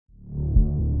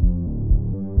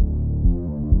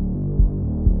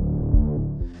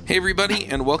Hey everybody,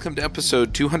 and welcome to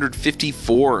episode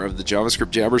 254 of the JavaScript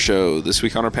Jabber Show. This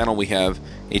week on our panel we have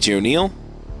A.J. O'Neill.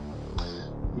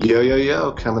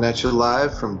 Yo, coming at you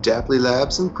live from Dapley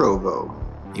Labs in Provo.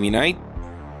 Amy Knight.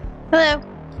 Hello.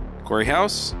 Corey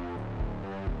House.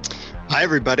 Hi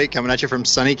everybody, coming at you from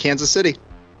sunny Kansas City.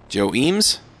 Joe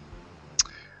Eames.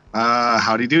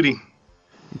 Howdy doody.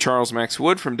 Charles Max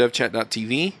Wood from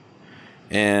devchat.tv.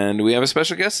 And we have a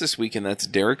special guest this week, and that's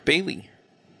Derick Bailey.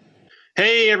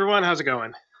 Hey everyone, how's it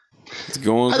going? It's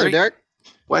going Hi great. there, Derick.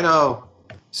 Bueno.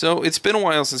 So it's been a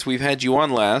while since we've had you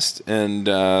on last, and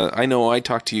I know I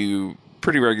talk to you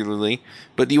pretty regularly,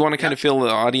 but do you want to kind of fill the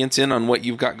audience in on what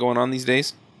you've got going on these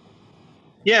days?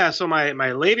 Yeah, so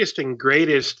my latest and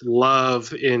greatest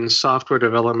love in software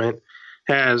development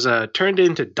has turned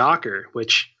into Docker,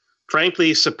 which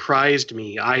frankly surprised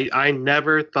me. I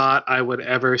never thought I would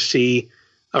ever see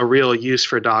a real use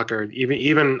for Docker,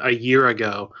 even a year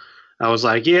ago. I was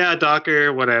like, yeah,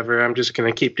 Docker, whatever. I'm just going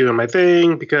to keep doing my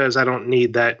thing because I don't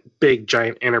need that big,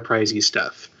 giant, enterprisey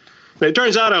stuff. But it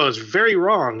turns out I was very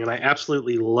wrong, and I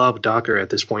absolutely love Docker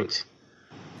at this point.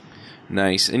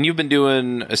 Nice. And you've been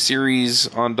doing a series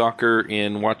on Docker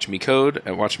in Watch Me Code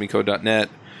at watchmecode.net,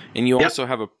 and you also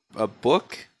have a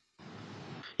book?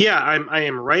 Yeah, I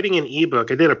am writing an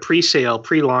ebook. I did a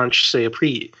pre-launch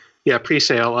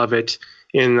of it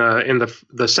in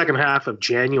the second half of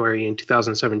January in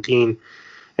 2017,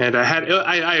 and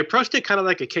I approached it kind of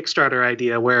like a Kickstarter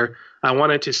idea where I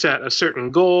wanted to set a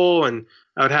certain goal and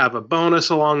I would have a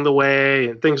bonus along the way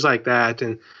and things like that.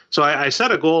 And so I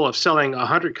set a goal of selling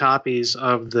 100 copies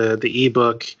of the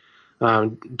ebook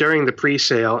during the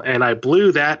pre-sale, and I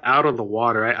blew that out of the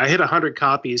water. I hit 100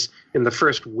 copies in the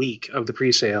first week of the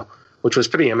pre-sale, which was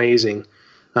pretty amazing.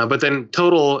 But then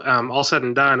total, all said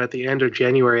and done, at the end of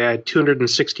January, I had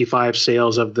 265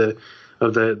 sales of the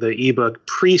ebook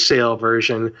pre-sale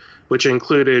version, which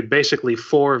included basically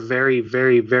 4 very,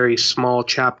 very, very small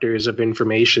chapters of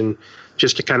information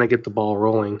just to kind of get the ball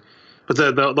rolling. But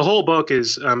the whole book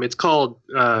is it's called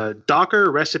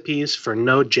Docker Recipes for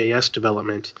Node.js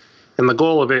Development, and the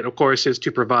goal of it, of course, is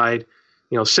to provide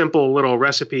simple little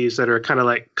recipes that are kind of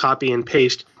like copy and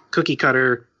paste, cookie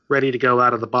cutter, ready to go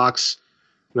out of the box.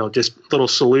 Just little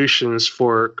solutions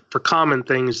for common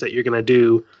things that you're going to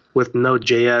do with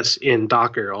Node.js in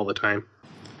Docker all the time.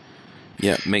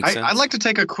 Yeah, makes sense. I'd like to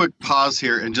take a quick pause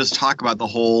here and just talk about the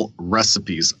whole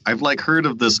recipes. I've heard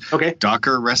of this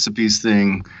Docker recipes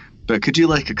thing, but could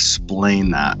you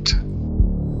explain that?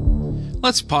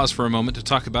 Let's pause for a moment to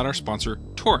talk about our sponsor,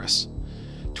 Taurus.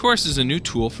 Taurus is a new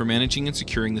tool for managing and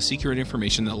securing the secret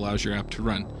information that allows your app to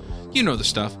run. You know the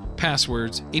stuff: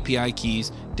 passwords, API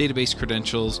keys, database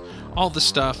credentials, all the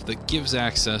stuff that gives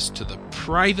access to the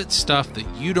private stuff that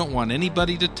you don't want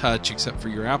anybody to touch except for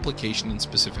your application in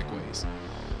specific ways.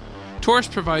 Taurus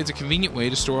provides a convenient way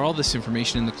to store all this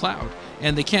information in the cloud,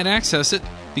 and they can't access it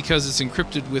because it's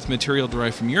encrypted with material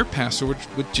derived from your password,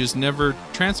 which is never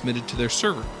transmitted to their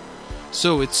server.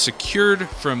 So it's secured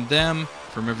from them,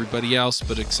 from everybody else,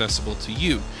 but accessible to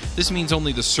you. This means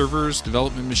only the servers,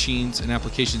 development machines, and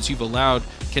applications you've allowed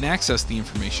can access the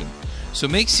information. So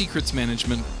make secrets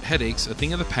management headaches a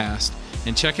thing of the past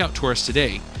and check out Taurus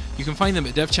today. You can find them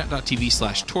at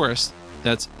devchat.tv/Taurus.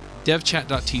 That's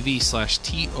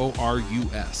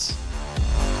devchat.tv/TORUS.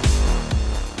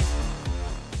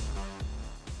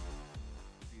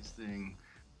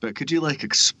 But could you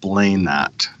explain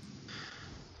that?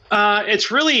 It's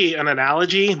really an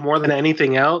analogy more than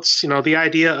anything else. The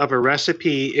idea of a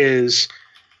recipe is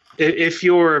if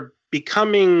you're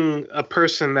becoming a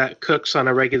person that cooks on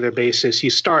a regular basis, you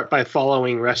start by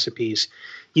following recipes.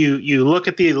 You look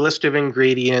at the list of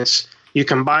ingredients, you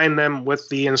combine them with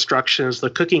the instructions, the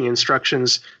cooking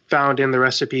instructions found in the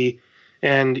recipe,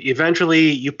 and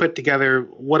eventually you put together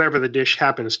whatever the dish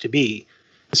happens to be.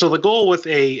 So the goal with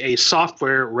a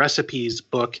software recipes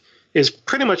book is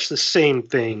pretty much the same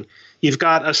thing. You've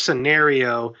got a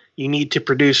scenario, you need to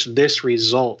produce this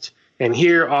result, and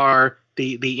here are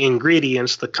the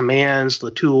ingredients, the commands,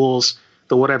 the tools,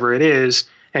 the whatever it is,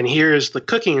 and here's the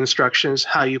cooking instructions,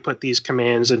 how you put these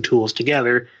commands and tools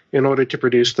together in order to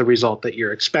produce the result that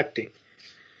you're expecting.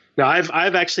 Now,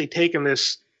 I've actually taken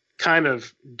this kind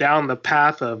of down the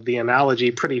path of the analogy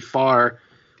pretty far,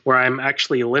 where I'm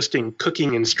actually listing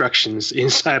cooking instructions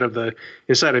inside of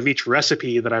each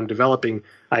recipe that I'm developing.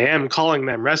 I am calling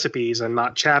them recipes and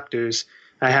not chapters.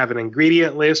 I have an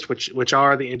ingredient list, which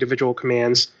are the individual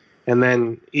commands, and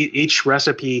then each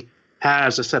recipe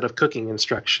has a set of cooking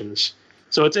instructions.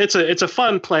 So it's a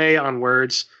fun play on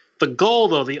words. The goal,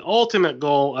 though, the ultimate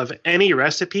goal of any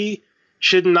recipe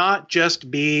should not just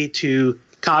be to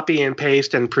copy and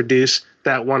paste and produce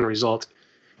that one result.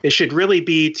 It should really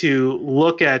be to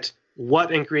look at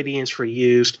what ingredients were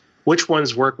used, which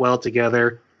ones work well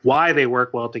together, why they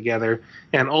work well together,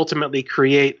 and ultimately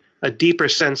create a deeper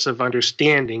sense of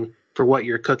understanding for what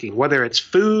you're cooking. Whether it's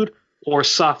food or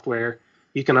software,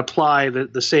 you can apply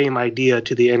the same idea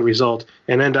to the end result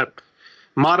and end up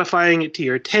modifying it to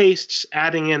your tastes,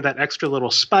 adding in that extra little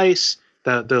spice,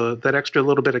 that extra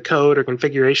little bit of code or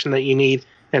configuration that you need,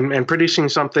 and producing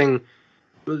something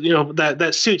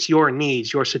that suits your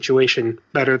needs, your situation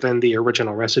better than the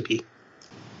original recipe.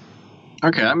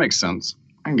 Okay, that makes sense.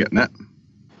 I'm getting it.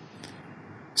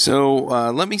 So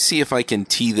let me see if I can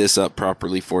tee this up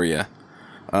properly for you.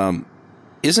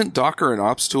 Isn't Docker an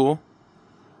ops tool?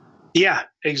 Yeah,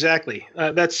 exactly.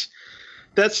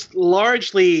 That's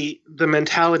largely the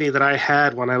mentality that I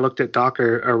had when I looked at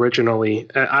Docker originally.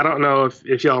 I don't know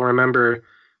if y'all remember,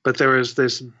 but there was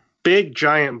this big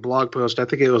giant blog post, I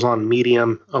think it was on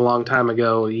Medium a long time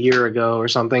ago, a year ago or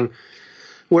something,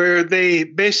 where they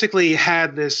basically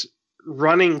had this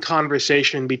running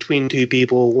conversation between two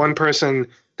people. One person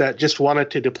that just wanted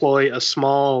to deploy a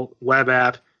small web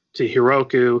app to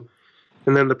Heroku,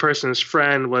 and then the person's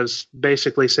friend was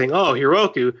basically saying, oh,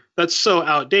 Heroku, that's so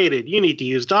outdated. You need to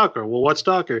use Docker. Well, what's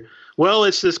Docker? Well,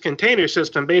 it's this container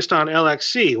system based on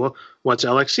LXC. Well, what's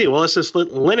LXC? Well, it's this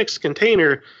Linux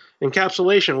container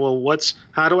encapsulation. Well,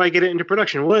 how do I get it into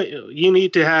production? Well, you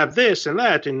need to have this and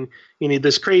that, and you need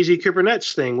this crazy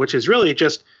Kubernetes thing, which is really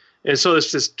just, and so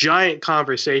it's this giant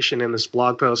conversation in this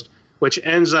blog post, which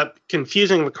ends up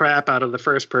confusing the crap out of the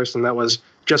first person that was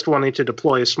just wanting to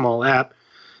deploy a small app,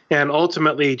 and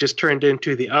ultimately just turned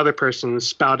into the other person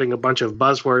spouting a bunch of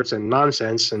buzzwords and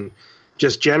nonsense and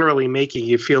just generally making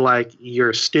you feel like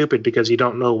you're stupid because you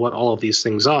don't know what all of these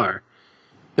things are.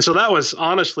 And so that was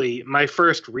honestly my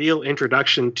first real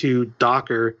introduction to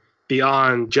Docker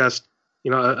beyond just,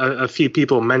 a few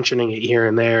people mentioning it here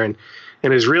and there, and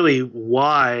is really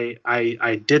why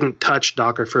I didn't touch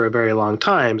Docker for a very long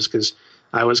time, is because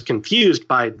I was confused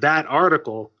by that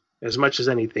article as much as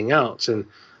anything else. And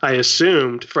I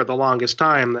assumed for the longest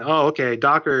time that,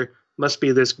 Docker must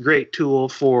be this great tool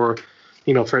for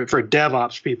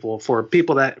DevOps people,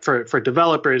 for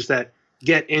developers that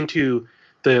get into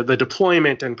the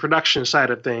deployment and production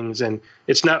side of things, and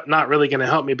it's not really going to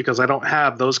help me because I don't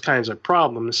have those kinds of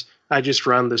problems. I just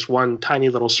run this one tiny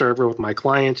little server with my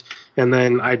client, and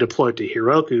then I deploy it to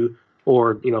Heroku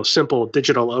or simple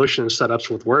DigitalOcean setups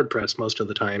with WordPress most of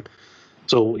the time.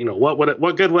 So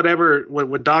what good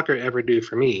would Docker ever do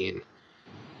for me?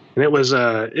 And it was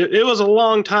it was a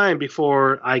long time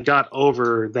before I got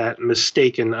over that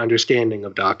mistaken understanding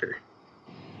of Docker.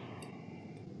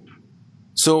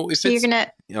 So if you're gonna...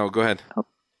 Oh, go ahead.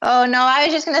 Oh, no, I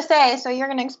was just going to say, so you're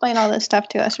going to explain all this stuff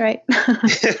to us, right?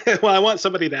 Well, I want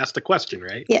somebody to ask the question,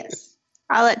 right? Yes.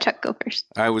 I'll let Chuck go first.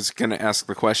 I was going to ask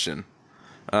the question.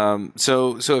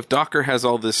 So if Docker has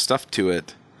all this stuff to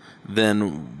it,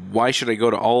 then why should I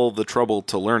go to all the trouble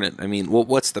to learn it? I mean,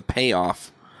 what's the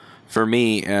payoff for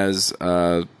me as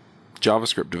a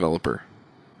JavaScript developer?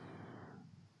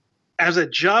 As a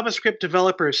JavaScript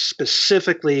developer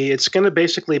specifically, it's going to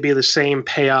basically be the same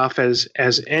payoff as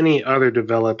any other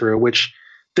developer, which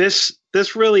this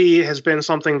really has been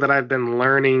something that I've been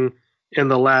learning in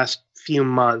the last few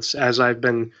months as I've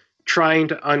been trying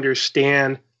to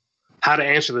understand how to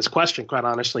answer this question, quite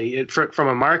honestly. From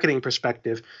a marketing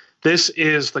perspective, this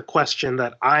is the question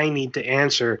that I need to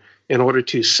answer in order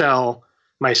to sell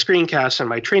my screencasts and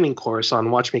my training course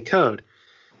on Watch Me Code.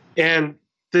 And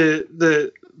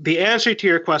the answer to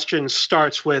your question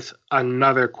starts with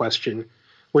another question,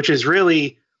 which is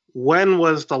really, when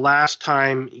was the last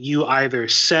time you either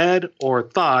said or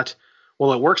thought,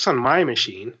 well, it works on my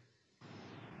machine?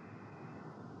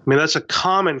 I mean, that's a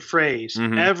common phrase.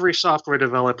 Mm-hmm. Every software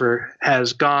developer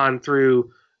has gone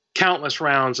through countless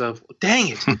rounds of, dang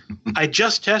it, I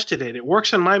just tested it. It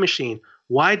works on my machine.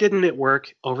 Why didn't it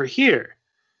work over here?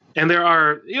 And there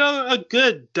are, a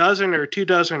good dozen or 2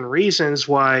 dozen reasons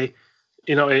why,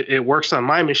 it works on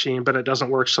my machine, but it doesn't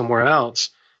work somewhere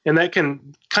else. And that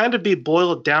can kind of be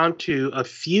boiled down to a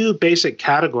few basic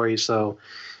categories, though.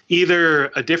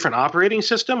 Either a different operating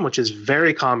system, which is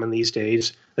very common these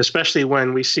days, especially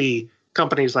when we see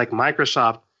companies like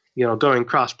Microsoft, going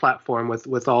cross-platform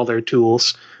with all their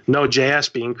tools,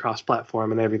 Node.js being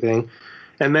cross-platform and everything.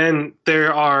 And then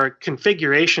there are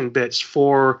configuration bits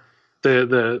for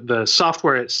the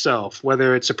software itself,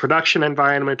 whether it's a production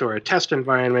environment or a test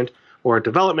environment or a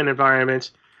development environment.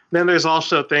 Then there's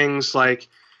also things like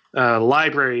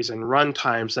libraries and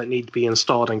runtimes that need to be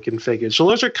installed and configured. So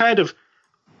those are kind of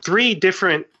 3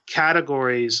 different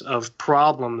categories of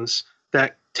problems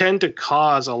that tend to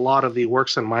cause a lot of the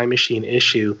works on my machine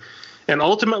issue. And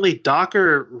ultimately,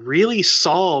 Docker really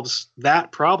solves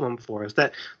that problem for us,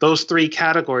 that those three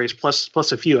categories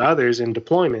plus a few others in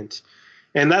deployment.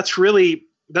 And that's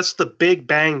the big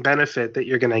bang benefit that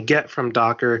you're going to get from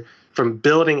Docker, from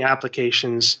building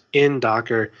applications in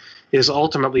Docker, is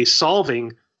ultimately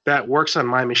solving that works on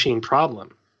my machine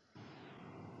problem.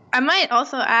 I might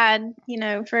also add,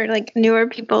 for like newer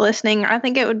people listening, I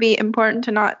think it would be important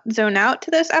to not zone out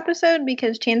to this episode,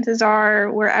 because chances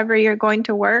are wherever you're going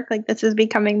to work, like this is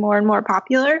becoming more and more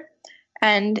popular.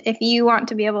 And if you want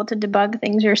to be able to debug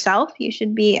things yourself, you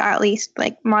should be at least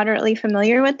like moderately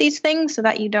familiar with these things, so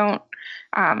that you don't,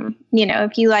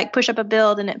 if you like push up a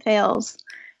build and it fails,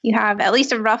 you have at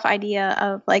least a rough idea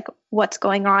of like what's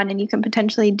going on, and you can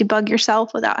potentially debug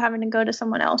yourself without having to go to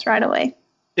someone else right away.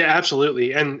 Yeah,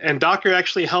 absolutely. And Docker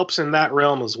actually helps in that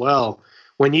realm as well.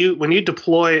 When you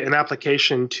deploy an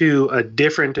application to a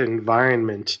different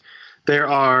environment, there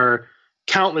are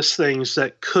countless things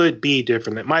that could be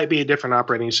different. It might be a different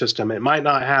operating system. It might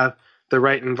not have the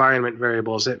right environment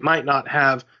variables. It might not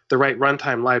have the right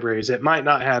runtime libraries. It might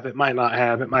not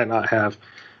have.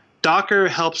 Docker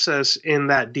helps us in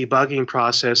that debugging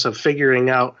process of figuring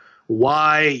out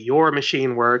why your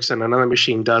machine works and another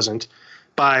machine doesn't,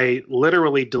 by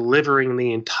literally delivering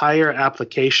the entire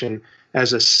application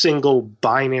as a single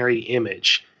binary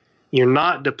image. You're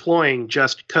not deploying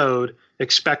just code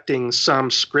expecting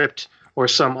some script or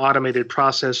some automated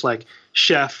process like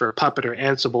Chef or Puppet or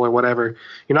Ansible or whatever.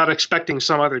 You're not expecting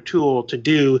some other tool to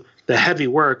do the heavy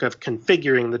work of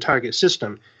configuring the target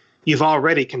system. You've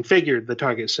already configured the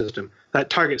target system. That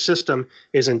target system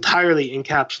is entirely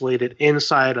encapsulated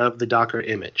inside of the Docker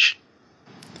image.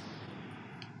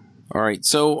 All right,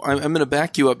 so I'm going to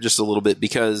back you up just a little bit,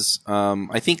 because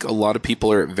I think a lot of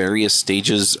people are at various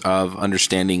stages of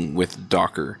understanding with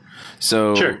Docker.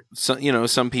 So, sure.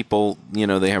 Some people,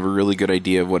 they have a really good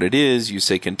idea of what it is. You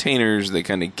say containers, they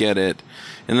kind of get it.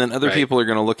 And then other people are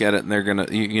going to look at it and they're going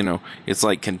to, it's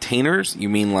like containers? You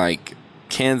mean like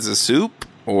cans of soup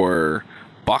or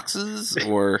boxes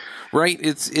or, right?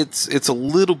 It's a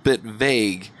little bit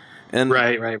vague. And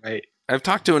Right. I've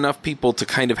talked to enough people to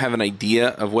kind of have an idea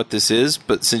of what this is,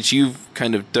 but since you've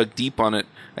kind of dug deep on it,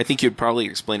 I think you'd probably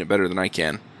explain it better than I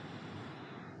can.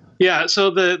 Yeah, so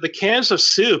the cans of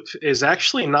soup is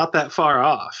actually not that far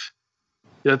off.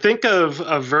 Think of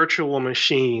a virtual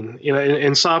machine.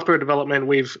 In software development,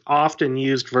 we've often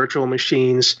used virtual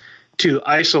machines to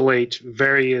isolate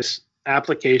various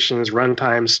applications,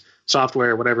 runtimes,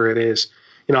 software, whatever it is.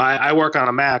 I work on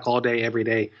a Mac all day, every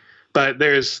day. But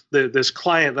there's this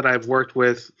client that I've worked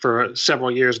with for several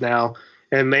years now,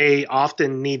 and they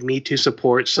often need me to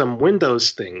support some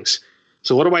Windows things.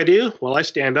 So what do? Well, I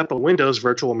stand up a Windows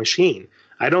virtual machine.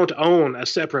 I don't own a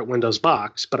separate Windows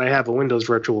box, but I have a Windows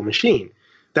virtual machine.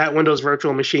 That Windows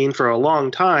virtual machine for a long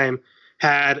time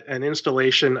had an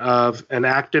installation of an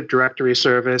Active Directory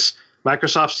service,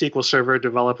 Microsoft SQL Server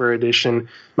Developer Edition,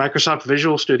 Microsoft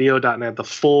Visual Studio .NET, the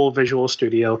full Visual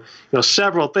Studio,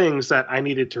 several things that I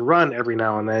needed to run every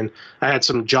now and then. I had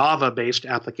some Java-based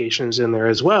applications in there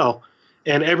as well,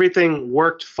 and everything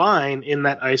worked fine in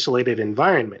that isolated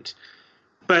environment.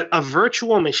 But a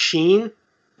virtual machine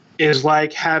is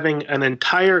like having an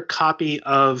entire copy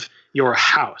of your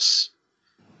house.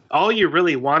 All you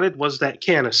really wanted was that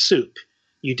can of soup.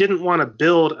 You didn't want to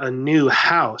build a new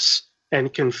house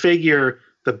and configure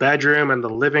the bedroom and the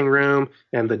living room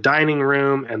and the dining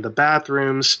room and the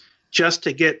bathrooms just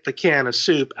to get the can of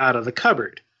soup out of the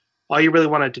cupboard. All you really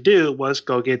wanted to do was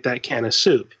go get that can of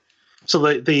soup.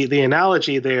 So the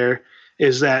analogy there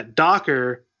is that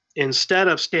Docker, instead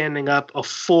of standing up a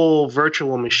full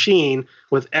virtual machine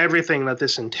with everything that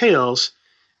this entails,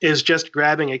 is just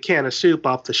grabbing a can of soup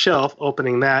off the shelf,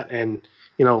 opening that, and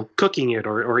cooking it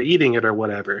or eating it or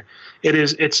whatever.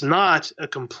 It's not a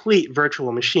complete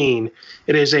virtual machine.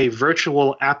 It is a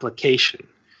virtual application.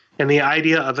 And the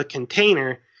idea of a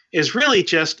container is really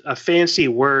just a fancy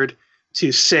word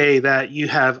to say that you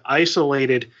have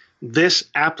isolated this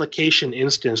application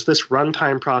instance, this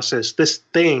runtime process, this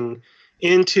thing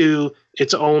into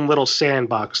its own little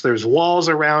sandbox. There's walls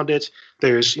around it.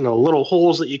 There's little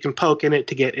holes that you can poke in it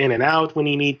to get in and out when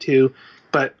you need to.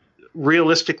 But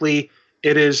realistically,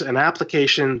 it is an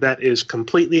application that is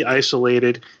completely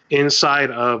isolated inside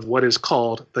of what is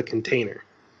called the container.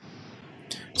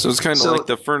 So it's kind of like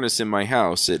the furnace in my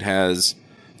house. It has,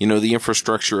 the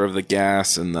infrastructure of the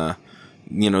gas and the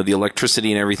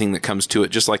electricity and everything that comes to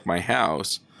it, just like my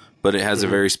house. But it has a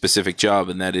very specific job,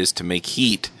 and that is to make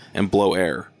heat and blow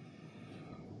air.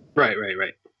 Right.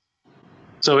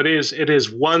 So it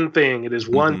is one thing. It is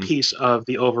one piece of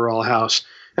the overall house.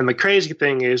 And the crazy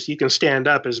thing is you can stand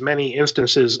up as many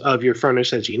instances of your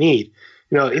furnace as you need.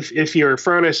 If your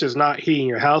furnace is not heating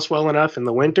your house well enough in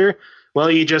the winter,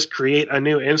 well, you just create a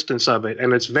new instance of it.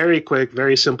 And it's very quick,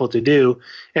 very simple to do.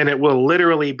 And it will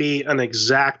literally be an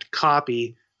exact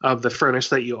copy of the furnace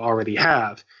that you already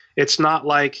have. It's not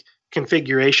like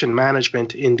configuration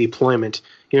management in deployment.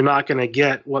 You're not going to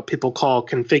get what people call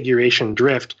configuration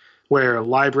drift, where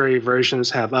library versions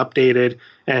have updated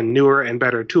and newer and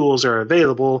better tools are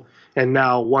available, and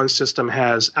now one system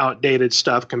has outdated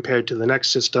stuff compared to the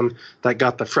next system that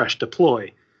got the fresh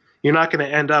deploy. You're not going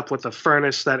to end up with a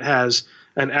furnace that has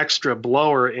an extra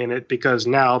blower in it because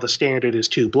now the standard is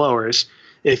 2 blowers.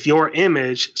 If your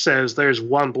image says there's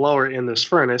 1 blower in this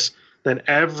furnace, then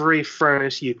every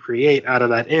furnace you create out of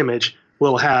that image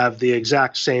will have the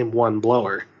exact same 1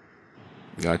 blower.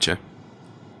 Gotcha.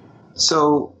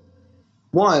 So,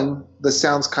 one, this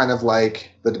sounds kind of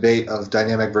like the debate of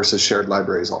dynamic versus shared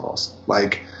libraries almost.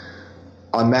 Like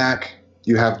on Mac,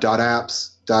 you have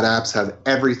 .apps. .apps have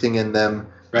everything in them.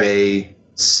 Right. They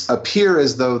appear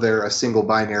as though they're a single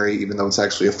binary, even though it's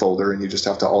actually a folder, and you just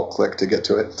have to alt-click to get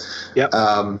to it. Yep.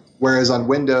 Whereas on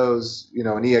Windows,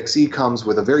 an exe comes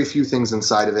with a very few things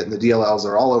inside of it, and the DLLs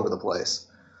are all over the place.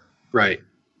 Right.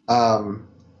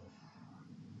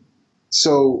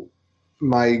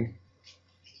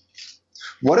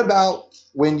 What about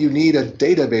when you need a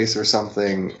database or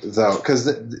something, though? Because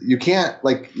you can't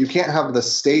have the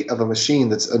state of a machine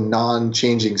that's a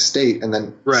non-changing state and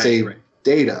then save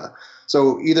data.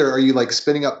 So either are you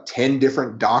spinning up 10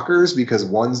 different Dockers because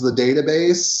one's the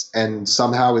database and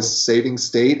somehow is saving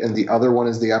state, and the other one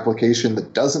is the application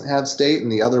that doesn't have state,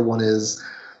 and the other one is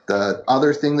the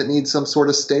other thing that needs some sort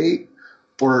of state?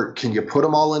 Or can you put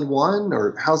them all in one,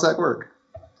 or how's that work?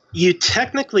 You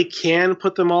technically can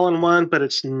put them all in one, but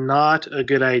it's not a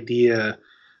good idea.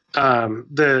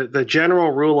 The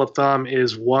general rule of thumb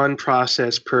is 1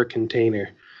 process per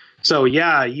container. So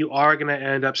yeah, you are going to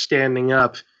end up standing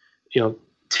up,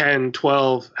 10,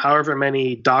 12, however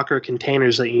many Docker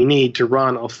containers that you need to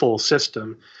run a full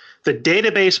system. The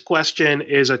database question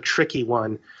is a tricky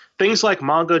one. Things like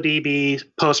MongoDB,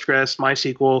 Postgres,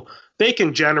 MySQL, they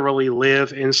can generally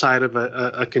live inside of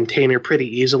a container pretty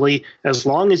easily as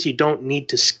long as you don't need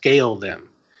to scale them.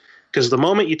 Because the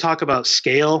moment you talk about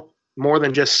scale, more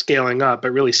than just scaling up,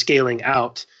 but really scaling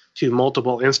out to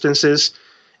multiple instances,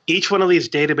 each one of these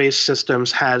database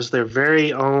systems has their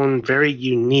very own, very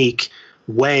unique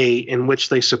way in which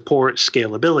they support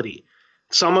scalability.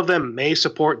 Some of them may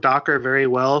support Docker very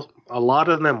well. A lot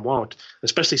of them won't,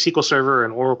 especially SQL Server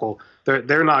and Oracle.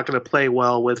 They're not going to play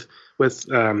well with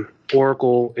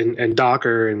Oracle and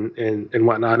Docker and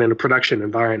whatnot in a production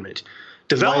environment.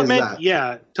 Development,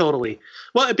 yeah, totally.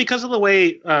 Well, because of the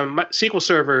way SQL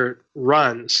Server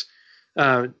runs,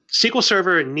 SQL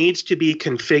Server needs to be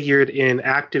configured in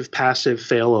active-passive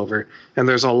failover, and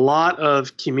there's a lot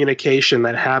of communication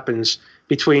that happens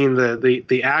between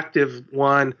the active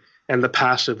one and the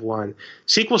passive one.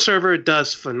 SQL Server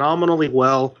does phenomenally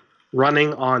well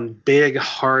running on big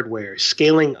hardware,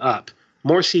 scaling up,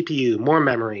 more CPU, more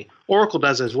memory. Oracle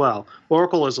does as well.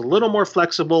 Oracle is a little more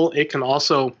flexible. It can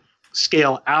also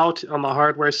scale out on the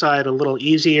hardware side a little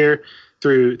easier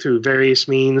through various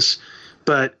means.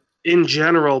 But in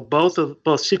general, both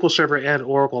SQL Server and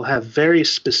Oracle have very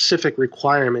specific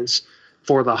requirements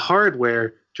for the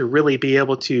hardware to really be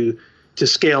able to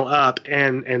scale up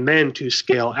and then to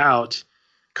scale out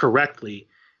correctly.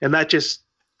 And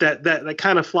that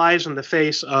kind of flies in the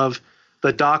face of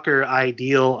the Docker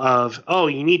ideal of,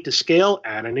 you need to scale,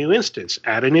 add a new instance,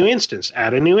 add a new instance,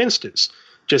 add a new instance.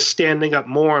 Just standing up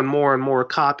more and more and more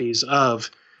copies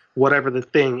of whatever the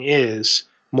thing is,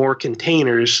 more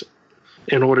containers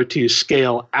in order to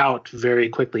scale out very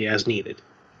quickly as needed.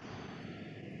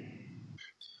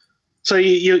 So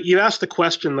you asked the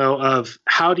question, though, of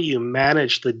how do you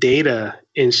manage the data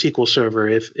in SQL Server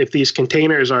if these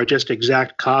containers are just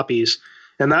exact copies?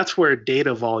 And that's where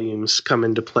data volumes come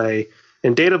into play.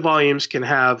 And data volumes can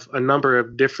have a number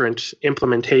of different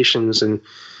implementations and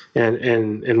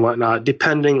whatnot,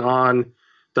 depending on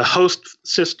the host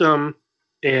system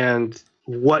and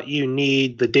what you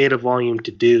need the data volume to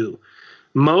do.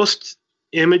 Most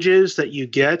images that you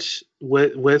get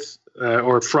with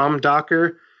or from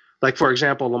Docker, like, for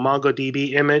example, the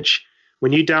MongoDB image,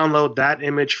 when you download that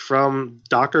image from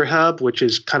Docker Hub, which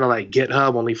is kind of like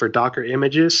GitHub only for Docker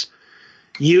images,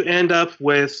 you end up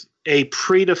with a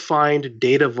predefined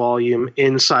data volume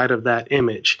inside of that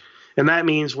image. And that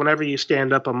means whenever you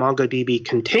stand up a MongoDB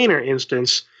container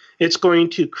instance, it's going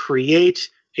to create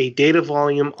a data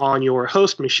volume on your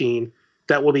host machine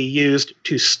that will be used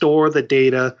to store the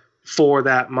data for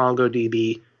that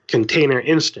MongoDB container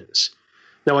instance.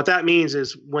 Now, what that means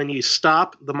is when you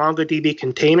stop the MongoDB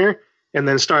container and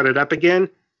then start it up again,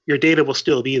 your data will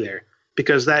still be there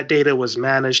because that data was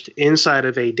managed inside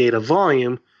of a data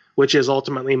volume, which is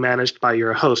ultimately managed by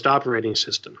your host operating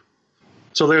system.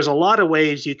 So there's a lot of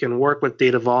ways you can work with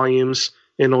data volumes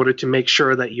in order to make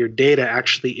sure that your data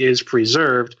actually is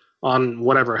preserved on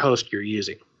whatever host you're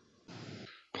using.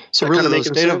 So really those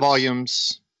data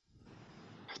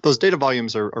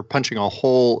volumes are punching a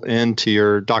hole into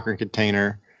your Docker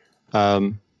container,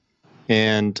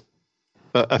 and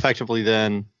effectively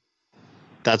then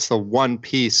that's the one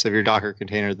piece of your Docker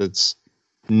container that's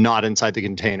not inside the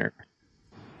container.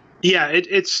 Yeah,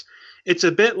 it's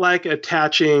a bit like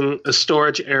attaching a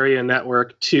storage area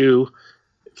network to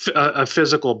a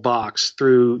physical box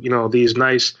through, these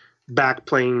nice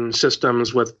backplane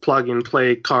systems with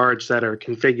plug-and-play cards that are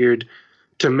configured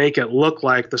to make it look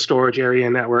like the storage area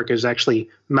network is actually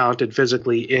mounted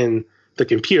physically in the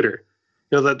computer.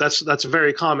 That's a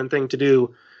very common thing to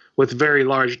do with very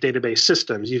large database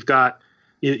systems. You've got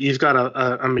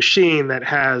a machine that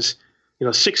has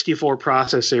 64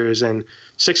 processors and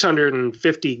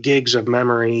 650 gigs of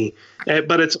memory,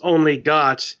 but it's only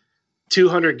got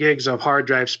 200 gigs of hard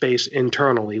drive space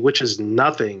internally, which is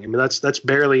nothing. I mean, that's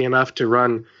barely enough to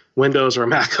run Windows or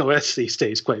Mac OS these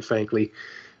days, quite frankly.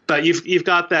 But you've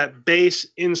got that base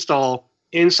install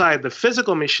inside the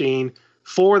physical machine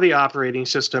for the operating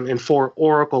system and for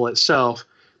Oracle itself.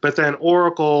 But then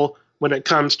Oracle, when it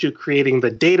comes to creating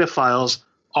the data files,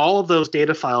 all of those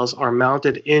data files are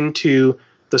mounted into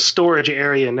the storage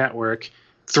area network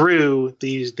through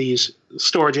these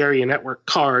storage area network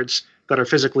cards that are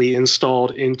physically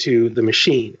installed into the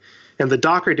machine. And the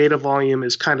Docker data volume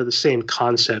is kind of the same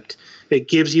concept. It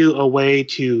gives you a way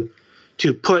to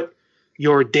put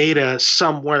your data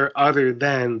somewhere other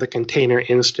than the container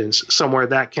instance, somewhere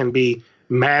that can be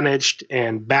managed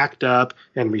and backed up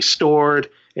and restored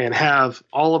and have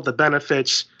all of the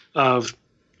benefits of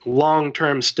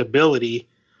long-term stability,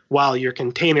 while your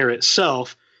container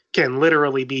itself can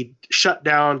literally be shut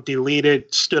down,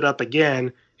 deleted, stood up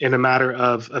again in a matter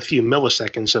of a few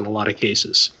milliseconds in a lot of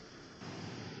cases.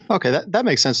 Okay, that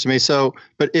makes sense to me. So,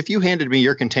 but if you handed me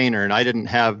your container and I didn't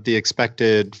have the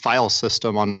expected file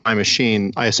system on my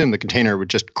machine, I assume the container would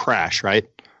just crash, right?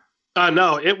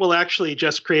 No, it will actually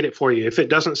just create it for you. If it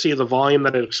doesn't see the volume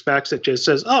that it expects, it just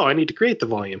says, oh, I need to create the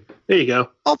volume. There you go.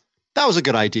 Oh, that was a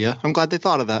good idea. I'm glad they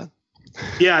thought of that.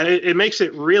 Yeah, it makes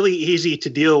it really easy to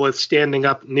deal with standing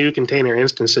up new container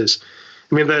instances.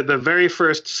 I mean, the very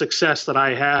first success that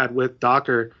I had with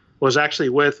Docker was actually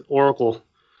with Oracle.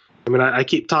 I mean, I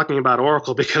keep talking about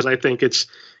Oracle because I think it's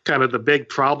kind of the big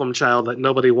problem child that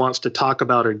nobody wants to talk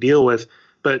about or deal with.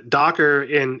 But Docker,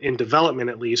 in development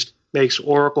at least, makes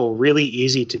Oracle really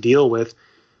easy to deal with.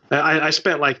 I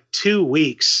spent like 2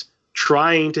 weeks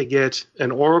trying to get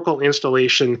an Oracle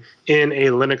installation in a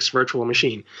Linux virtual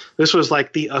machine. This was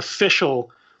like the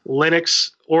official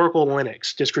Oracle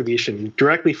Linux distribution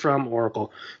directly from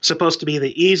Oracle. Supposed to be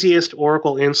the easiest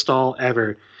Oracle install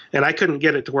ever. And I couldn't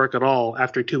get it to work at all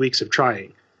after 2 weeks of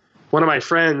trying. One of my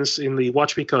friends in the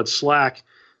Watch Me Code Slack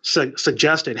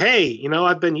suggested, hey,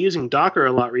 I've been using Docker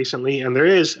a lot recently, and there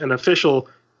is an official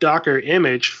Docker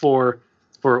image for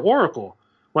Oracle.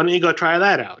 Why don't you go try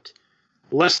that out?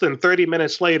 Less than 30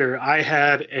 minutes later, I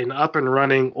had an up and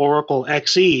running Oracle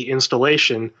XE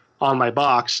installation on my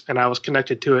box, and I was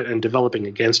connected to it and developing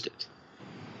against it.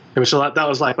 And so that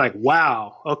was like,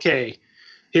 wow, okay.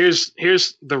 Here's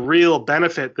the real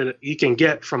benefit that you can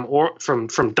get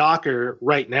from Docker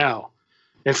right now.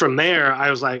 And from there, I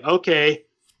was like, okay,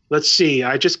 let's see.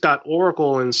 I just got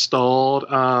Oracle installed.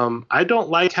 I don't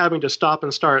like having to stop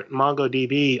and start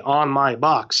MongoDB on my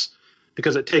box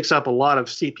because it takes up a lot of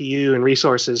CPU and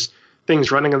resources,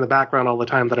 things running in the background all the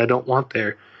time that I don't want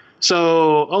there.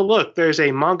 So, oh, look, there's a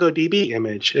MongoDB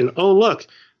image. And oh, look,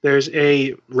 there's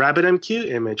a RabbitMQ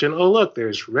image, and oh look,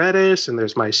 there's Redis, and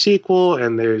there's MySQL,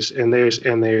 and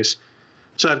there's.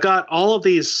 So I've got all of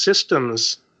these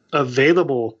systems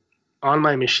available on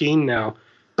my machine now,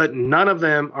 but none of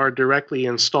them are directly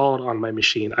installed on my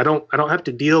machine. I don't have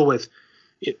to deal with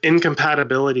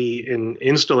incompatibility and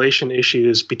installation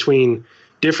issues between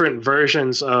different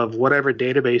versions of whatever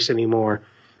database anymore,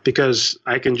 because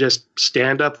I can just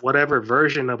stand up whatever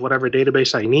version of whatever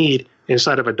database I need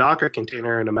inside of a Docker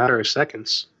container in a matter of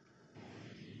seconds.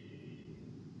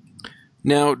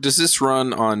 Now, does this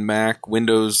run on Mac,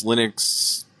 Windows,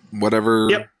 Linux, whatever?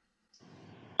 Yep.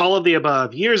 All of the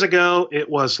above. Years ago, it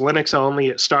was Linux only.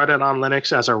 It started on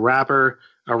Linux as a wrapper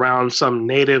around some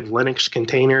native Linux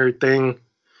container thing.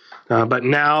 But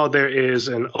now there is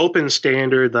an open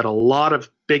standard that a lot of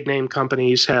big name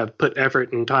companies have put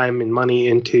effort and time and money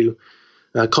into,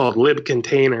 called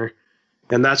libcontainer.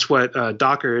 And that's what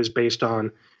Docker is based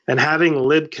on. And having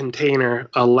libcontainer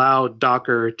allowed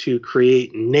Docker to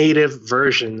create native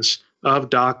versions of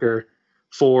Docker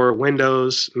for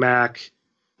Windows, Mac,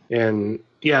 and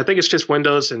I think it's just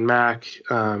Windows and Mac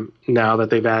now that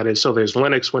they've added. So there's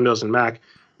Linux, Windows, and Mac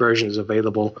versions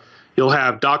available. You'll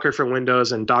have Docker for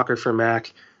Windows and Docker for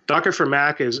Mac. Docker for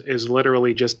Mac is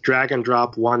literally just drag and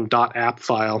drop one .app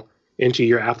file into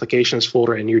your applications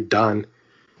folder and you're done.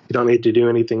 You don't need to do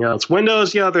anything else.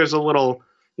 Windows, there's a little,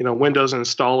 Windows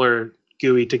installer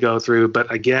GUI to go through. But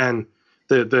again,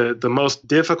 the most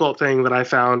difficult thing that I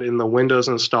found in the Windows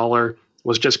installer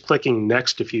was just clicking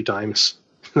next a few times.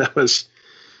 That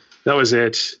was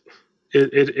it.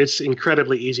 It's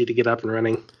incredibly easy to get up and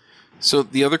running. So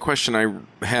the other question I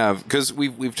have, because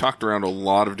we've talked around a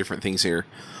lot of different things here,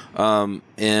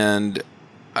 and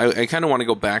I kind of want to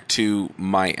go back to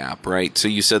my app, right? So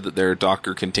you said that there are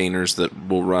Docker containers that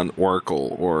will run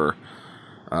Oracle or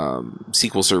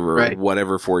SQL Server or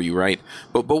whatever for you, right?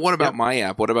 But what about my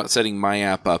app? What about setting my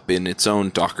app up in its own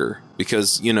Docker?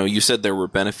 Because, you said there were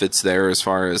benefits there as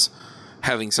far as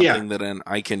having something that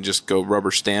I can just go rubber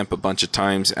stamp a bunch of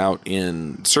times out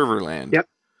in serverland. Yep.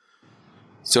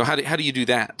 So how do you do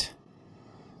that?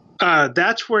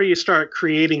 That's where you start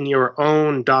creating your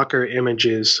own Docker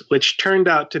images, which turned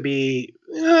out to be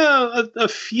a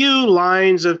few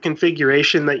lines of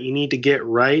configuration that you need to get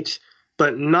right,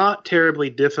 but not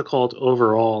terribly difficult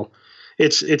overall.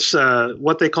 It's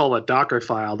what they call a Docker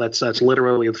file. That's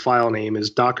literally the file name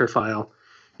is Docker file.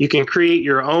 You can create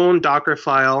your own Docker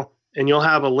file, and you'll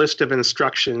have a list of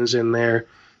instructions in there,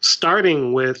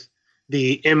 starting with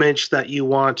the image that you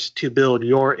want to build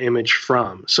your image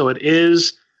from. So it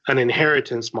is an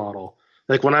inheritance model.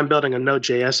 Like when I'm building a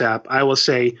Node.js app, I will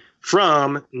say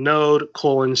from node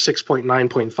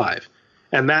 6.9.5.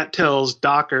 And that tells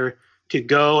Docker to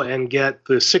go and get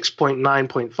the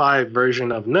 6.9.5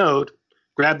 version of Node,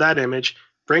 grab that image,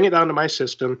 bring it onto my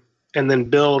system, and then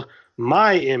build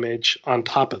my image on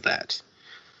top of that.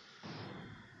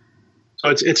 So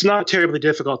it's not terribly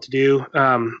difficult to do.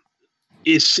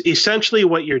 It's essentially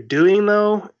what you're doing,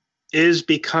 though, is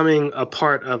becoming a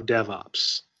part of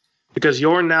DevOps, because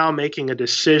you're now making a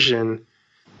decision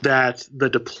that the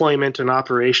deployment and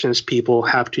operations people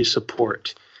have to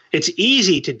support. It's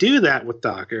easy to do that with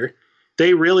Docker.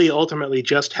 They really ultimately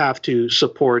just have to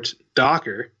support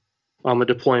Docker on the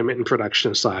deployment and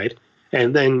production side.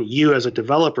 And then you as a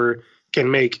developer can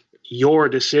make your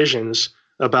decisions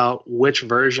about which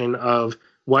version of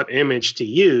what image to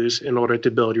use in order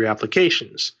to build your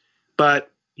applications.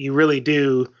 But you really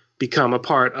do become a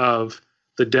part of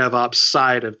the DevOps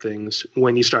side of things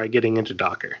when you start getting into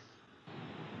Docker.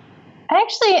 I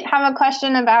actually have a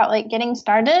question about getting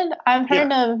started. I've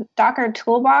heard of Docker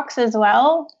Toolbox as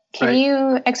well. Can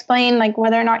you explain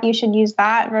whether or not you should use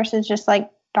that versus just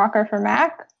Docker for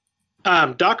Mac?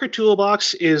 Docker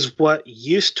Toolbox is what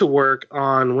used to work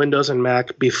on Windows and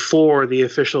Mac before the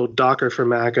official Docker for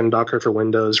Mac and Docker for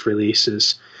Windows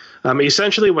releases.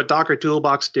 Essentially, what Docker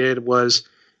Toolbox did was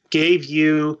gave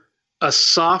you a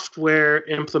software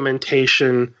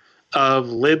implementation of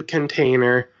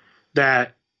libcontainer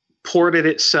that ported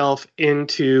itself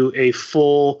into a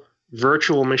full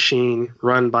virtual machine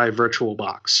run by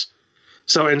VirtualBox.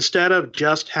 So instead of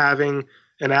just having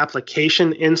an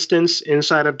application instance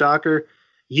inside of Docker,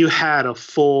 you had a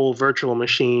full virtual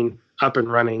machine up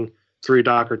and running through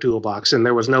Docker Toolbox, and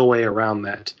there was no way around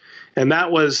that. And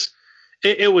that was,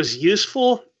 it was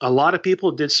useful. A lot of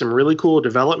people did some really cool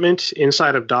development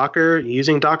inside of Docker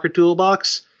using Docker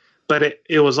Toolbox, but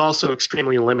it was also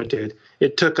extremely limited.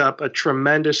 It took up a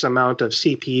tremendous amount of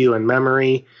CPU and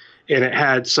memory, and it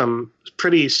had some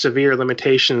pretty severe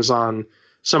limitations on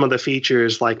some of the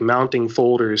features like mounting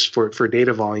folders for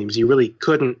data volumes. You really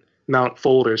couldn't mount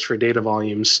folders for data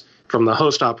volumes from the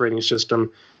host operating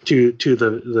system to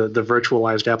the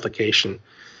virtualized application.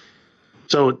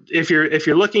 So if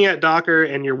you're looking at Docker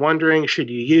and you're wondering, should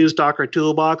you use Docker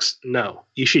Toolbox? No.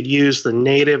 You should use the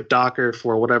native Docker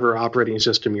for whatever operating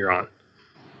system you're on.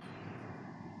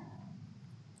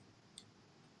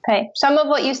 Okay. Some of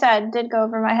what you said did go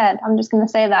over my head. I'm just going to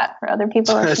say that for other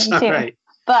people listening too. Right.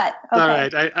 But okay. All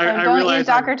right. I don't realize use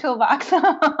Docker Toolbox.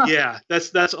 Yeah,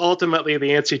 that's ultimately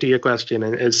the answer to your question.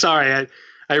 And sorry,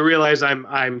 I realize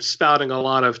I'm spouting a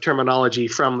lot of terminology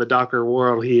from the Docker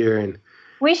world here, and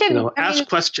we should ask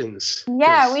questions.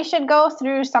 Yeah, we should go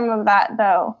through some of that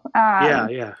though.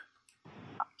 Yeah.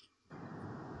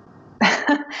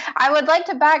 I would like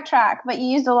to backtrack, but you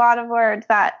used a lot of words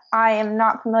that I am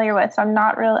not familiar with, so I'm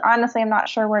not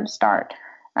sure where to start.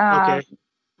 Okay.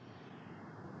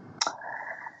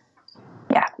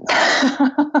 Yeah.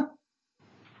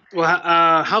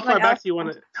 Well, how far back do you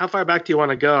want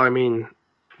to go? I mean,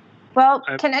 well,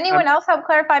 can anyone else help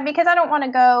clarify? Because I don't want to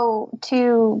go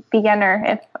to beginner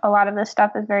if a lot of this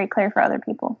stuff is very clear for other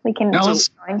people. We can. Now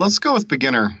let's go with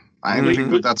beginner. I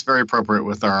think that's very appropriate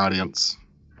with our audience.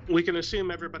 We can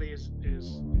assume everybody is.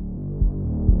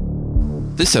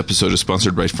 This episode is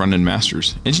sponsored by Front-End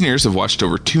Masters. Engineers have watched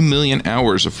over 2 million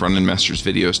hours of Front-End Masters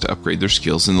videos to upgrade their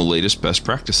skills in the latest best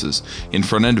practices in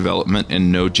front-end development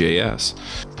and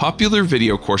Node.js. Popular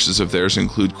video courses of theirs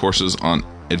include courses on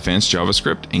Advanced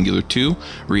JavaScript, Angular 2,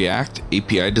 React,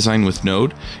 API design with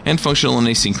Node, and functional and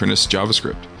asynchronous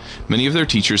JavaScript. Many of their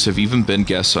teachers have even been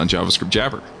guests on JavaScript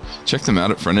Jabber. Check them out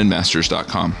at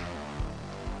frontendmasters.com.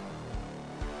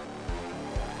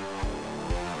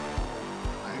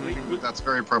 That's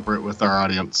very appropriate with our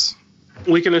audience.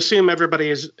 We can assume everybody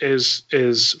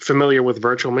is familiar with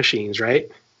virtual machines, right?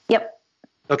 Yep.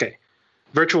 Okay.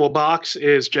 VirtualBox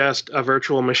is just a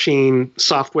virtual machine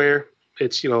software.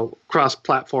 It's,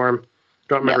 cross-platform.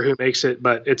 Don't remember who makes it,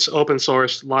 but it's open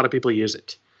source. A lot of people use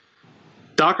it.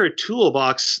 Docker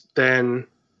Toolbox then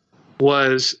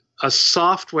was a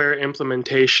software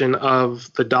implementation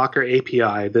of the Docker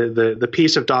API, the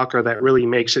piece of Docker that really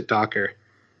makes it Docker.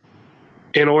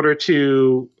 In order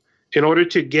to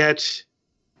get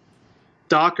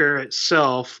Docker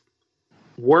itself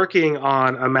working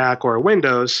on a Mac or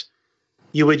Windows,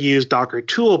 you would use Docker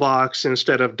Toolbox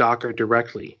instead of Docker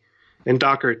directly. And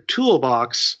Docker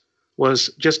Toolbox was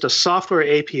just a software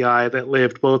API that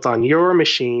lived both on your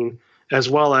machine as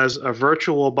well as a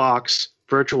VirtualBox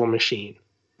virtual machine.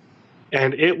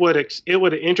 And it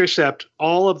would intercept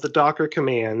all of the Docker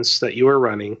commands that you were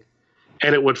running,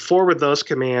 and it would forward those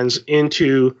commands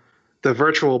into the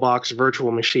VirtualBox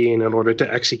virtual machine in order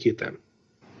to execute them.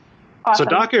 Awesome. So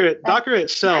Docker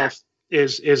itself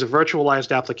is a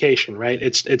virtualized application, right?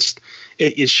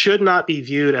 It should not be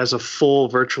viewed as a full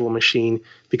virtual machine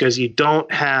because you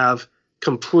don't have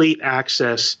complete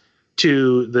access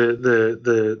to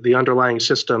the underlying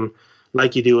system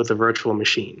like you do with a virtual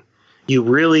machine. You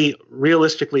really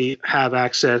realistically have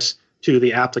access to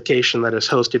the application that is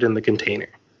hosted in the container.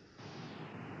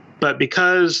 But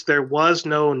because there was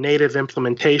no native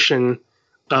implementation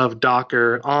of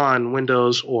Docker on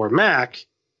Windows or Mac,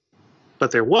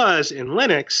 but there was in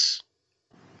Linux,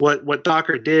 what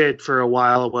Docker did for a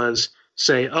while was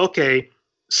say, okay,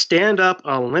 stand up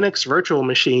a Linux virtual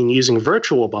machine using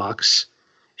VirtualBox,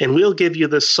 and we'll give you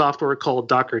this software called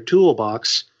Docker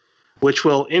Toolbox, which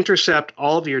will intercept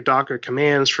all of your Docker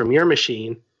commands from your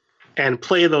machine and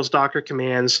play those Docker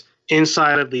commands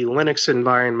inside of the Linux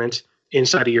environment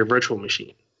inside of your virtual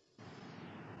machine.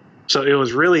 So it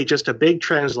was really just a big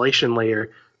translation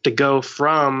layer to go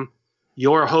from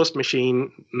your host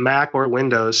machine, Mac or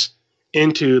Windows,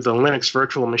 into the Linux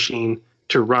virtual machine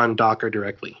to run Docker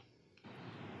directly.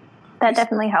 That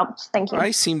definitely helps. Thank you.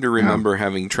 I seem to remember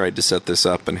having tried to set this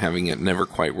up and having it never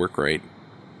quite work right.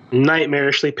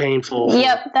 Nightmarishly painful.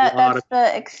 Yep, that's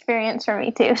the experience for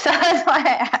me too. So that's why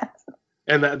I asked.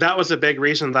 And that was a big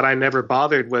reason that I never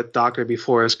bothered with Docker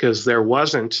before, is because there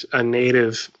wasn't a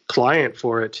native client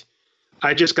for it.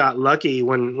 I just got lucky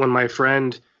when my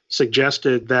friend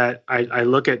suggested that I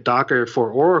look at Docker for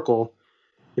Oracle.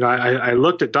 I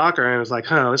looked at Docker and I was like,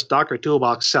 this Docker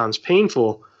Toolbox sounds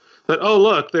painful. But, oh,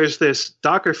 look, there's this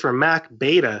Docker for Mac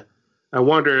beta. I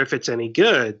wonder if it's any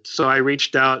good. So I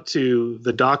reached out to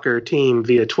the Docker team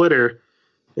via Twitter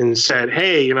and said,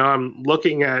 hey, I'm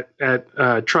looking at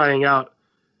trying out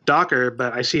Docker,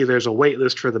 but I see there's a wait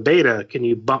list for the beta. Can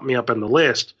you bump me up on the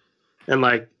list? And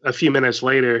like a few minutes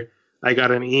later, I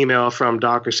got an email from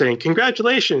Docker saying,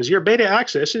 congratulations, your beta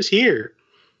access is here.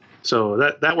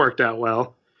 So that worked out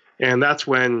well. And that's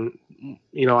when,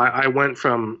 I went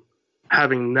from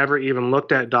having never even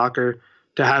looked at Docker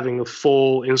to having a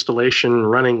full installation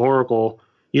running Oracle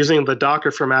using the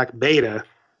Docker for Mac beta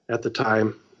at the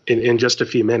time in just a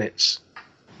few minutes.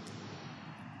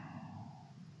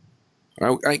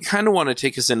 I kind of want to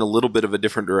take us in a little bit of a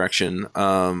different direction.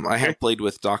 I have played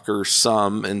with Docker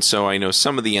some, and so I know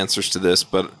some of the answers to this,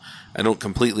 but I don't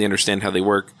completely understand how they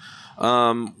work.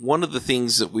 One of the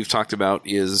things that we've talked about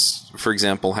is, for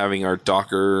example, having our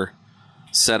Docker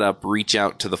setup reach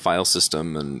out to the file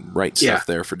system and write stuff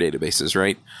there for databases,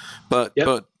 right? But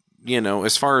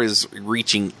as far as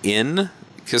reaching in,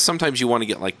 because sometimes you want to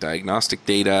get like diagnostic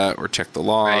data or check the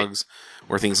logs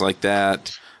or things like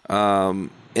that.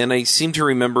 And I seem to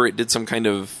remember it did some kind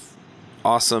of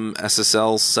awesome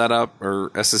SSL setup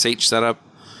or SSH setup,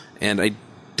 and I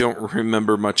don't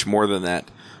remember much more than that.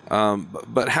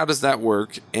 But how does that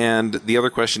work? And the other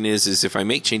question is if I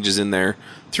make changes in there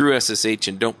through SSH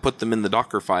and don't put them in the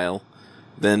Docker file,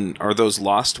 then are those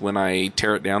lost when I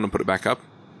tear it down and put it back up?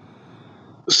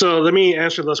 So let me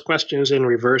answer those questions in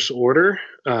reverse order.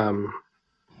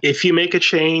 If you make a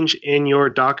change in your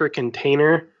Docker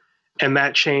container and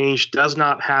that change does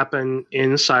not happen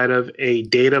inside of a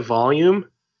data volume,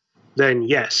 then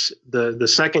yes, the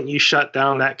second you shut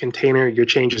down that container, your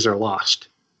changes are lost.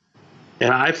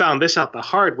 And I found this out the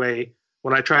hard way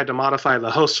when I tried to modify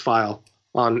the host file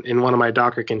in one of my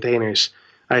Docker containers.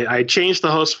 I changed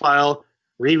the host file,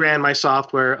 reran my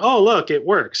software. Oh, look, it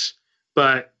works.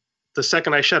 But the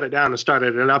second I shut it down and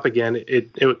started it up again,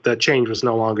 the change was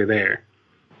no longer there.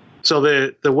 So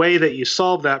the way that you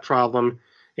solve that problem,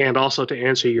 and also to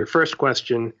answer your first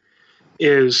question,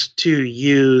 is to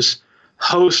use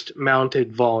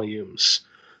host-mounted volumes.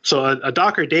 So a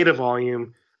Docker data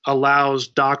volume allows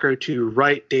Docker to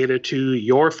write data to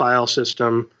your file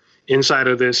system inside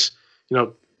of this,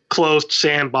 closed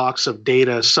sandbox of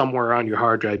data somewhere on your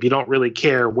hard drive. You don't really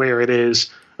care where it is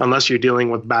unless you're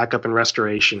dealing with backup and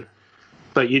restoration.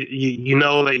 But you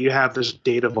know that you have this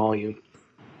data volume.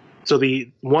 So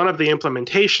one of the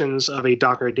implementations of a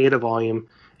Docker data volume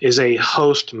is a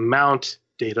host mount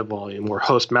data volume or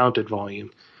host mounted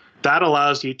volume. That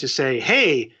allows you to say,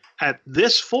 hey, at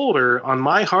this folder on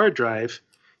my hard drive,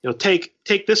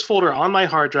 take this folder on my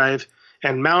hard drive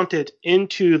and mount it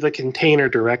into the container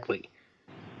directly,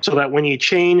 so that when you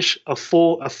change a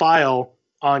file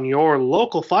on your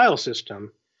local file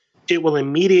system, it will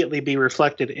immediately be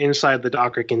reflected inside the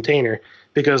Docker container,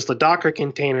 because the Docker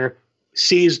container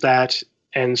sees that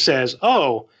and says,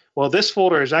 oh, well, this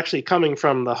folder is actually coming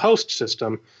from the host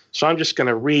system, so I'm just going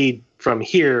to read from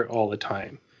here all the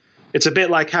time. It's a bit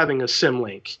like having a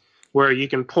symlink, where you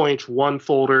can point one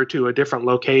folder to a different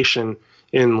location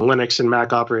in Linux and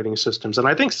Mac operating systems. And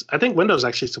I think Windows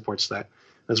actually supports that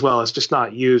as well. It's just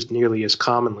not used nearly as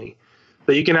commonly.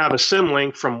 But you can have a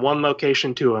symlink from one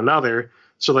location to another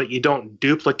so that you don't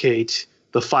duplicate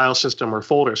the file system or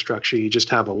folder structure. You just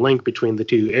have a link between the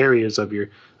two areas of your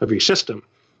system.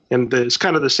 And it's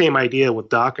kind of the same idea with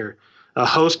Docker. A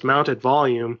host-mounted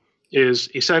volume is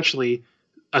essentially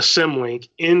a symlink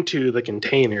into the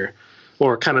container,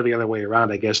 or kind of the other way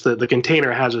around, I guess. The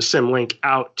container has a symlink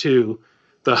out to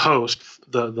the host,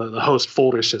 the host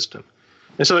folder system.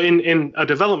 And so in a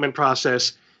development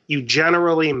process, you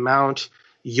generally mount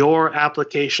your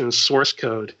application source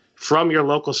code from your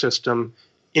local system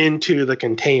into the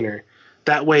container.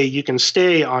 That way you can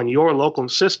stay on your local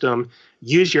system,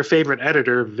 use your favorite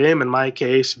editor, Vim in my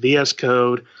case, VS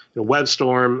Code,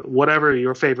 WebStorm, whatever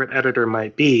your favorite editor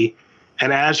might be.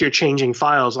 And as you're changing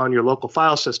files on your local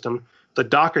file system, the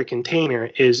Docker container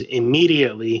is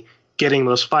immediately getting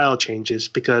those file changes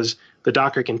because the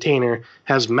Docker container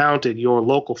has mounted your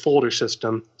local folder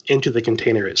system into the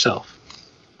container itself.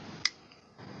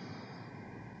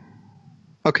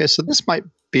 Okay, so this might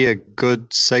be a good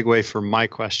segue for my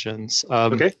questions.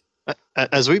 Okay.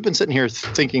 As we've been sitting here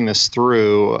thinking this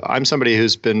through, I'm somebody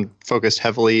who's been focused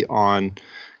heavily on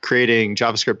creating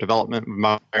JavaScript development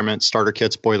environments, starter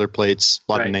kits, boilerplates,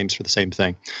 a lot of names for the same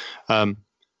thing.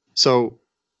 So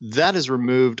that has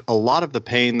removed a lot of the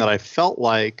pain that I felt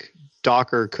like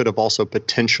Docker could have also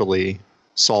potentially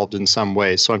solved in some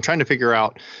way. So I'm trying to figure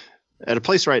out, at a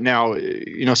place right now,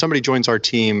 somebody joins our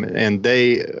team and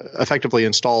they effectively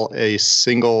install a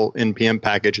single NPM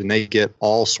package and they get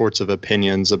all sorts of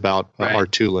opinions about our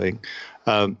tooling.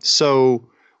 So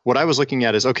what I was looking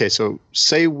at is, okay, so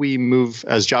say we move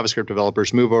as JavaScript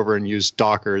developers, move over and use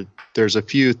Docker. There's a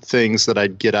few things that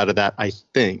I'd get out of that, I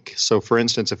think. So for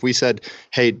instance, if we said,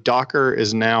 hey, Docker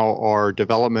is now our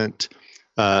development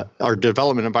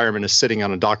environment is sitting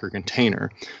on a Docker container.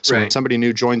 So when somebody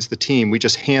new joins the team, we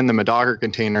just hand them a Docker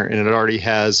container and it already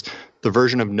has the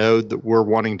version of Node that we're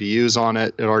wanting to use on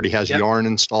it. It already has Yarn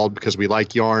installed because we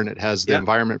like Yarn. It has the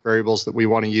environment variables that we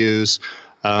want to use.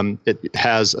 It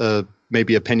has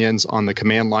maybe opinions on the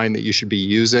command line that you should be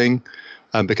using.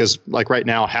 Because like right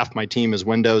now, half my team is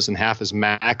Windows and half is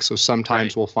Mac. So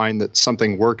sometimes we'll find that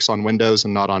something works on Windows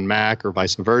and not on Mac or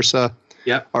vice versa.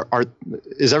 Yeah.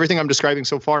 Is everything I'm describing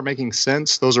so far making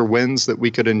sense? Those are wins that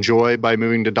we could enjoy by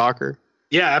moving to Docker?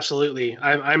 Yeah, absolutely.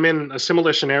 I'm in a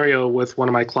similar scenario with one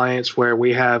of my clients where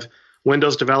we have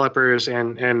Windows developers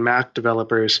and Mac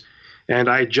developers. And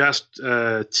I just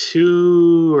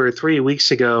 2 or 3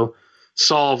 weeks ago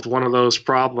solved one of those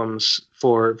problems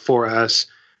for us.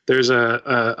 There's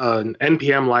an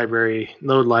NPM library,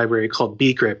 Node library called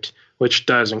bcrypt, which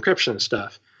does encryption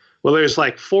stuff. Well, there's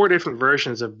like 4 different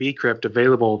versions of bcrypt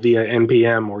available via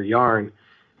npm or yarn,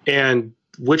 and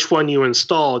which one you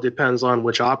install depends on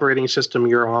which operating system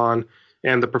you're on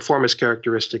and the performance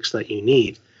characteristics that you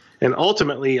need. And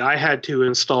ultimately, I had to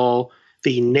install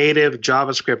the native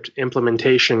JavaScript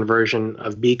implementation version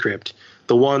of bcrypt,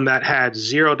 the one that had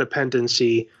zero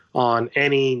dependency on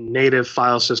any native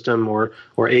file system or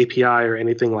API or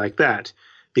anything like that,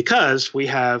 because we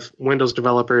have Windows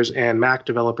developers and Mac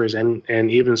developers and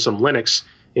even some Linux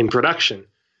in production.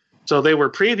 So they were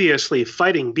previously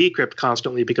fighting bcrypt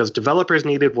constantly because developers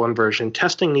needed one version,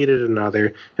 testing needed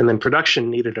another, and then production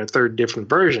needed a third different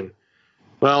version.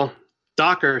 Well,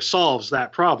 Docker solves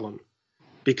that problem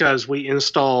because we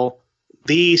install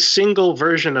the single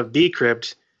version of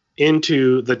bcrypt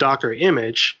into the Docker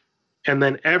image, and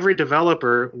then every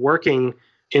developer working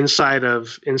inside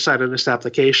of this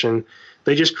application,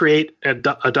 they just create a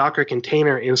Docker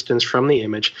container instance from the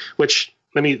image. Which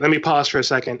let me pause for a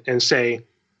second and say,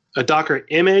 a Docker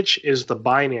image is the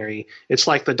binary. It's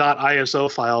like the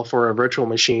 .iso file for a virtual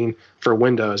machine for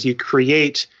Windows. You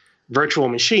create virtual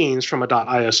machines from a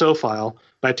 .iso file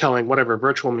by telling whatever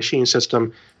virtual machine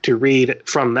system to read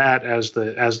from that as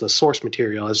the source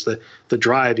material, as the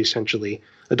drive, essentially.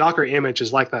 A Docker image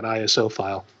is like that ISO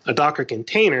file. A Docker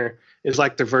container is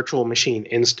like the virtual machine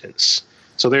instance.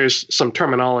 So there's some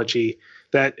terminology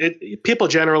that people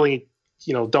generally,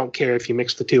 don't care if you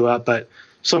mix the two up, but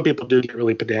some people do get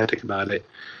really pedantic about it.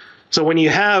 So when you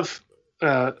have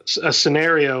a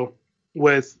scenario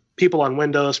with people on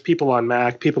Windows, people on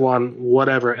Mac, people on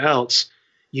whatever else,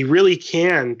 you really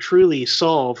can truly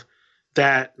solve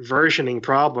that versioning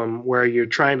problem where you're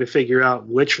trying to figure out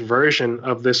which version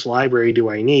of this library do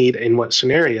I need in what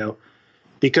scenario,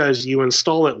 because you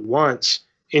install it once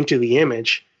into the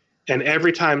image, and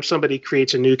every time somebody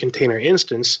creates a new container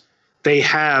instance, they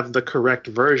have the correct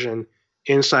version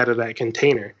inside of that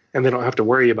container, and they don't have to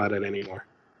worry about it anymore.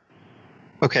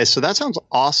 Okay, so that sounds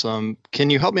awesome. Can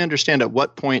you help me understand at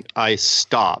what point I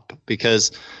stop?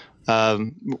 Because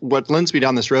what lends me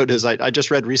down this road is I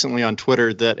just read recently on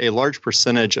Twitter that a large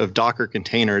percentage of Docker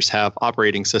containers have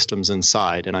operating systems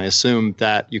inside, and I assume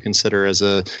that you consider as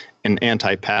an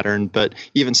anti-pattern. But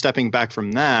even stepping back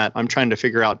from that, I'm trying to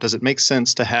figure out, does it make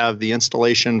sense to have the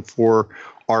installation for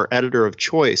our editor of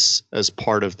choice as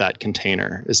part of that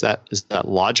container? Is that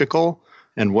logical?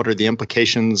 And what are the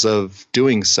implications of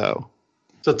doing so?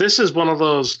 So this is one of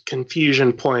those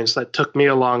confusion points that took me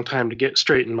a long time to get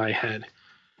straight in my head.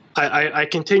 I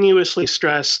continuously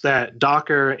stress that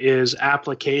Docker is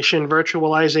application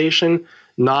virtualization,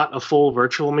 not a full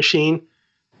virtual machine.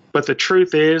 But the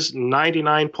truth is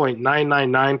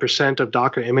 99.999% of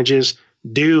Docker images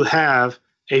do have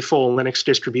a full Linux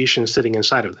distribution sitting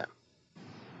inside of them.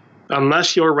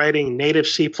 Unless you're writing native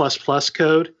C++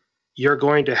 code, you're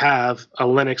going to have a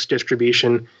Linux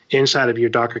distribution inside of your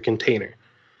Docker container.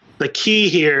 The key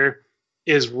here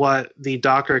is what the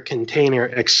Docker container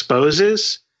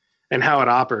exposes and how it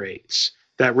operates.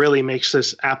 That really makes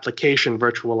this application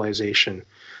virtualization.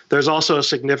 There's also a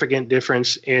significant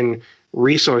difference in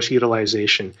resource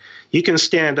utilization. You can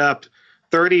stand up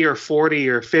 30 or 40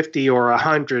 or 50 or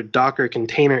 100 Docker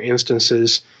container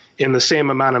instances in the same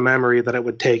amount of memory that it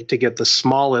would take to get the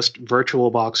smallest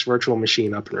VirtualBox virtual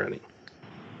machine up and running.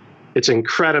 It's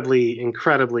incredibly,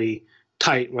 incredibly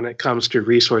tight when it comes to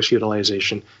resource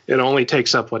utilization. It only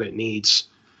takes up what it needs.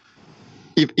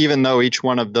 Even though each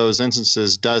one of those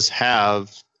instances does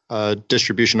have a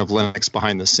distribution of Linux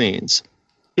behind the scenes.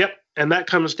 Yep, and that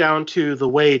comes down to the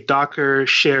way Docker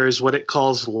shares what it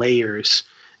calls layers.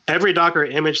 Every Docker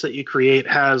image that you create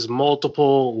has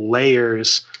multiple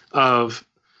layers of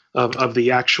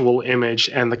the actual image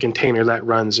and the container that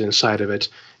runs inside of it.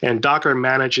 And Docker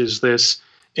manages this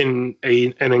in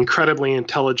an incredibly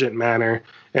intelligent manner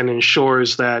and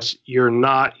ensures that you're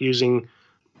not using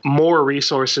more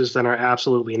resources than are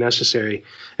absolutely necessary.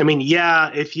 I mean, yeah,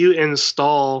 if you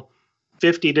install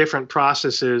 50 different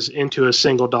processes into a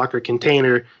single Docker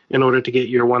container in order to get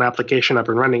your one application up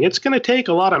and running, it's going to take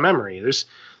a lot of memory. There's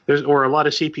or a lot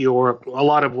of CPU or a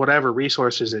lot of whatever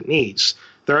resources it needs.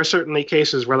 There are certainly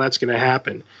cases where that's going to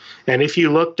happen. And if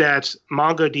you looked at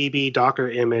MongoDB Docker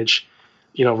image,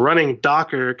 running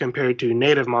Docker compared to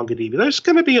native MongoDB, there's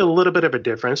going to be a little bit of a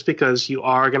difference because you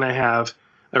are going to have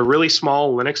a really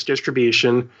small Linux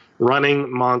distribution running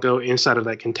Mongo inside of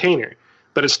that container.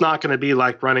 But it's not going to be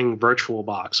like running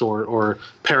VirtualBox or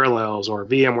Parallels or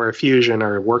VMware Fusion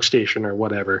or Workstation or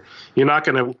whatever. You're not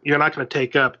going to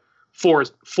take up four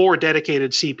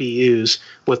dedicated CPUs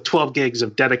with 12 gigs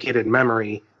of dedicated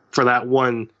memory for that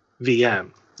one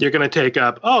VM. you're going to take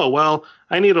up, oh, well,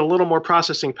 I need a little more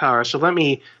processing power, so let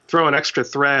me throw an extra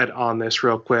thread on this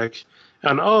real quick.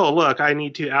 And, oh, look, I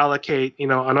need to allocate,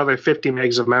 another 50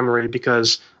 megs of memory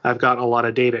because I've got a lot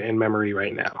of data in memory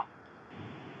right now.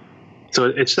 So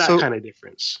it's that kind of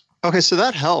difference. Okay, so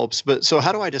that helps. But so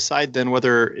how do I decide then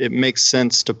whether it makes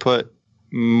sense to put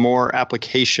more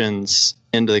applications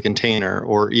into the container,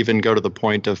 or even go to the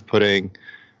point of putting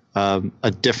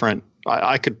a different,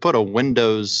 I could put a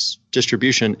Windows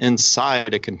distribution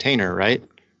inside a container, right?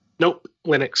 Nope,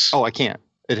 Linux. Oh, I can't.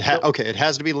 Okay, it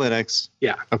has to be Linux.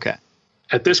 Yeah. Okay.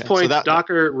 At this point, so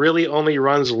Docker really only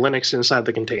runs Linux inside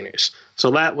the containers.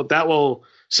 So that will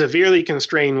severely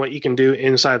constrain what you can do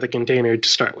inside the container to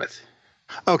start with.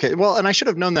 Okay, well, and I should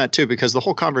have known that too, because the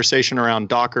whole conversation around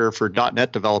Docker for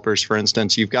 .NET developers, for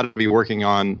instance, you've got to be working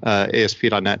on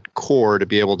ASP.NET Core to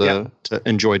be able to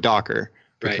enjoy Docker,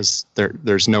 because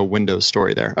there's no Windows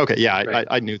story there. Okay, yeah,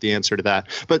 I knew the answer to that.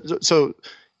 But so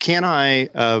can I,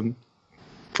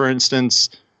 for instance,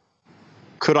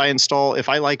 could I install, if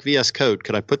I like VS Code,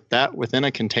 could I put that within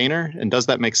a container? And does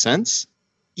that make sense?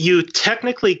 You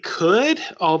technically could,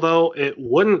 although it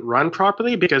wouldn't run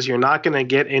properly because you're not going to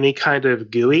get any kind of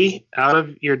GUI out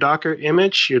of your Docker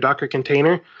image, your Docker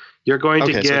container. You're going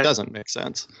to get... so it doesn't make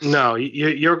sense. No,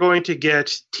 you're going to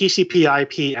get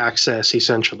TCP/IP access,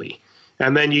 essentially.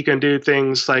 And then you can do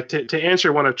things like, to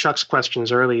answer one of Chuck's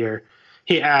questions earlier,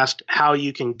 he asked how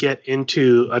you can get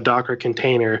into a Docker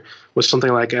container with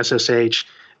something like SSH.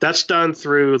 That's done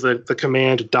through the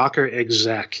command docker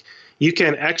exec. You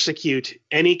can execute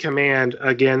any command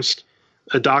against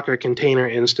a Docker container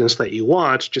instance that you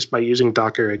want just by using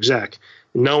docker exec,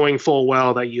 knowing full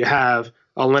well that you have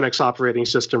a Linux operating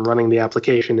system running the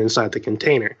application inside the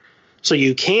container. So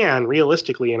you can,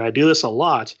 realistically, and I do this a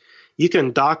lot, you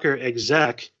can docker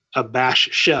exec a bash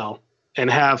shell and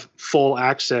have full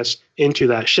access into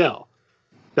that shell.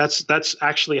 That's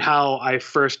actually how I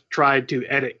first tried to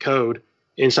edit code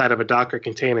inside of a Docker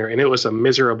container, and it was a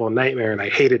miserable nightmare, and I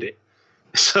hated it.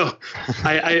 So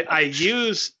I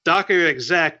use docker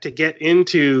exec to get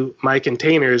into my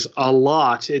containers a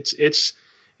lot. It's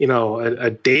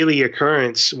a daily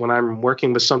occurrence when I'm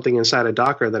working with something inside of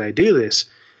Docker that I do this,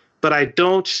 but I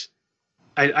don't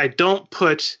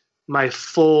put my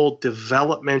full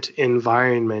development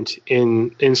environment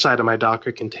inside of my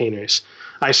Docker containers.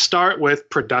 I start with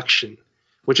production,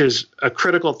 which is a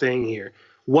critical thing here.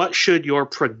 What should your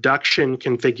production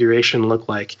configuration look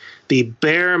like? The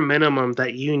bare minimum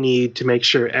that you need to make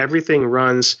sure everything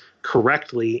runs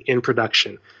correctly in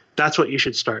production. That's what you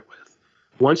should start with.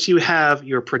 Once you have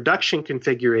your production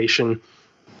configuration,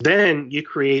 then you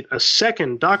create a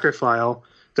second Docker file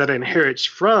that inherits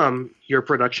from your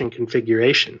production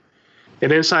configuration.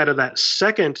 And inside of that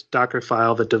second Docker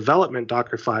file, the development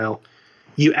Docker file,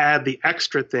 you add the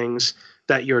extra things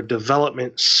that your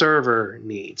development server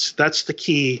needs. That's the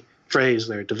key phrase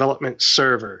there, development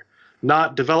server.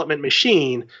 Not development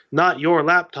machine, not your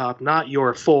laptop, not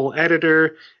your full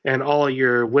editor and all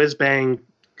your whiz-bang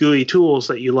GUI tools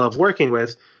that you love working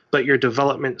with, but your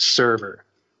development server.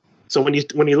 So when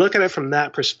you look at it from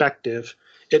that perspective,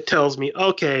 it tells me,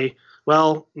 okay,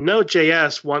 well,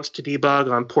 Node.js wants to debug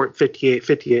on port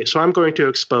 5858, so I'm going to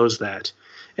expose that.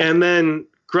 And then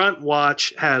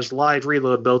GruntWatch has live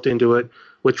reload built into it,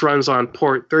 which runs on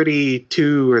port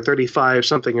 32 or 35,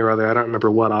 something or other. I don't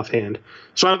remember what offhand.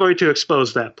 So I'm going to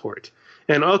expose that port.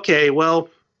 And okay, well,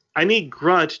 I need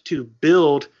Grunt to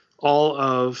build all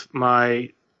of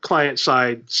my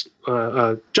client-side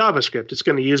JavaScript. It's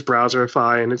going to use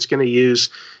Browserify, and it's going to use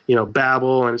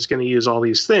Babel, and it's going to use all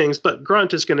these things. But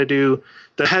Grunt is going to do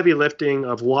the heavy lifting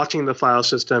of watching the file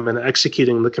system and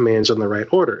executing the commands in the right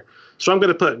order. So I'm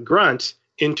going to put Grunt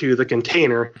into the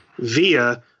container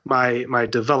via my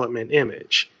development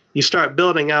image. You start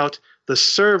building out the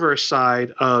server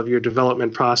side of your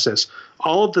development process,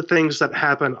 all of the things that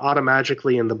happen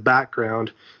automatically in the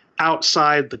background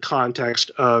outside the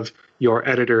context of your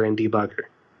editor and debugger.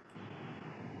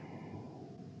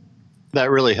 That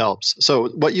really helps. So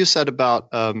what you said about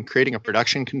creating a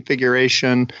production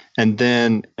configuration and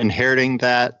then inheriting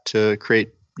that to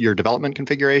create your development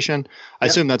configuration, I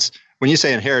assume that's, when you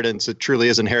say inheritance, it truly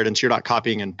is inheritance. You're not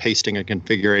copying and pasting a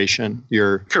configuration.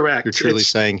 You're correct. You're truly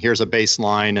saying, here's a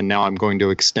baseline, and now I'm going to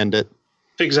extend it.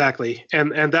 Exactly.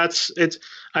 And that's it's.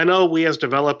 I know we as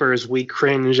developers, we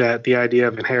cringe at the idea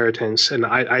of inheritance, and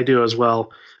I do as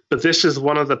well. But this is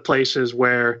one of the places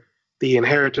where the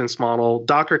inheritance model,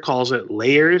 Docker calls it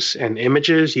layers and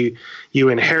images. You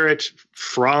inherit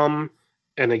from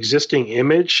an existing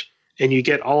image, and you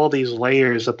get all these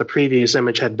layers that the previous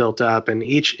image had built up, and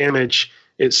each image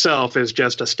itself is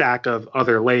just a stack of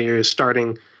other layers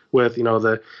starting with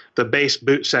the base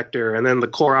boot sector, and then the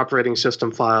core operating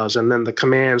system files, and then the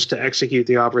commands to execute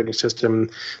the operating system.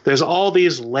 There's all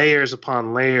these layers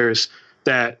upon layers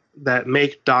that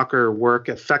make Docker work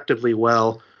effectively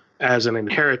well as an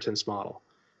inheritance model.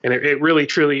 And it really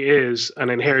truly is an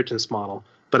inheritance model,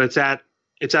 but it's at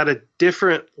a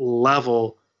different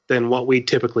level than what we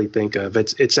typically think of.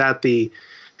 It's at the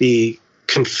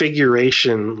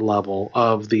configuration level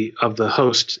of the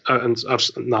host,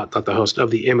 not the host,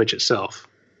 of the image itself.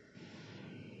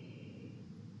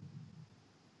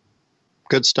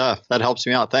 Good stuff. That helps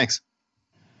me out. Thanks.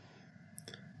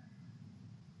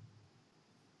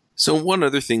 So one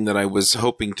other thing that I was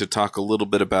hoping to talk a little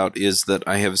bit about is that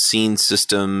I have seen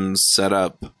systems set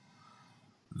up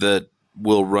that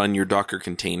will run your Docker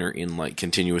container in like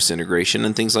continuous integration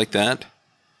and things like that.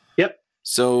 Yep.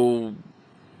 So,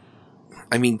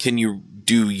 I mean, can you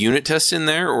do unit tests in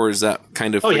there, or is that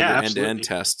kind of for your end-to-end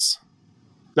tests?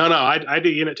 No, I do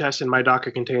unit tests in my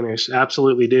Docker containers.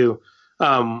 Absolutely do.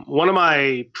 One of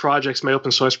my projects, my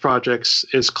open source projects,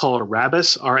 is called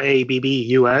Rabbus,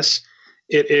 Rabbus.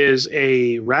 It is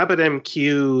a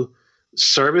RabbitMQ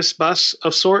service bus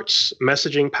of sorts,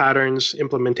 messaging patterns,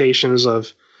 implementations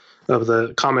of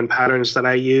the common patterns that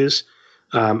I use.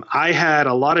 I had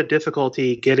a lot of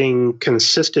difficulty getting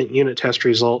consistent unit test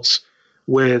results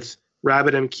with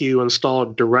RabbitMQ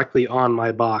installed directly on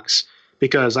my box,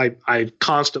 because I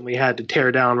constantly had to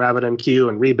tear down RabbitMQ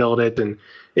and rebuild it, and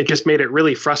it just made it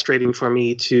really frustrating for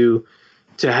me to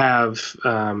have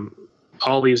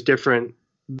all these different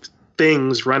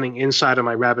things running inside of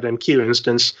my RabbitMQ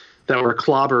instance that were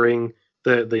clobbering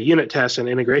the unit tests and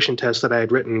integration tests that I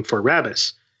had written for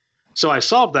Rabbus. So I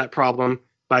solved that problem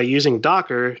by using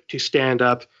Docker to stand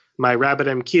up my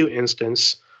RabbitMQ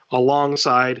instance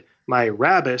alongside my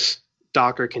Rabbus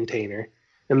Docker container.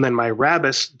 And then my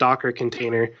Rabbus Docker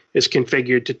container is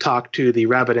configured to talk to the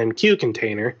RabbitMQ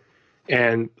container.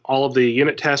 And all of the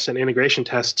unit tests and integration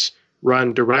tests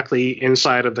run directly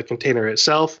inside of the container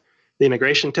itself. The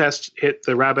integration tests hit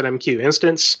the RabbitMQ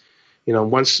instance.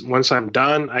 Once I'm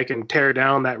done, I can tear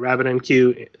down that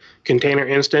RabbitMQ container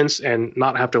instance and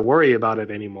not have to worry about it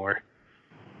anymore.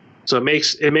 So it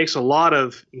makes a lot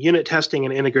of unit testing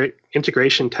and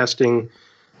integration testing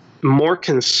more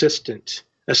consistent,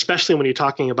 especially when you're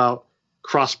talking about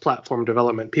cross-platform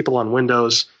development, people on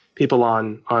Windows, people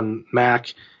on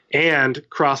Mac, and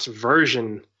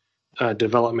cross-version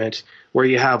development, where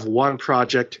you have one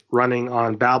project running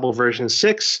on Babel version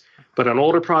 6, but an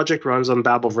older project runs on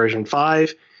Babel version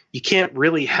 5. You can't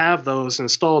really have those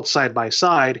installed side by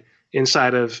side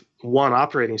inside of one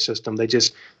operating system. They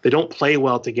don't play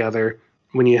well together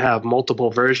when you have multiple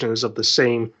versions of the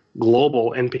same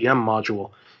global NPM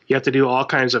module. You have to do all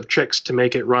kinds of tricks to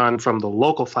make it run from the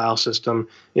local file system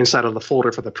inside of the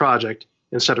folder for the project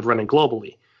instead of running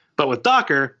globally. But with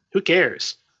Docker, who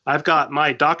cares? I've got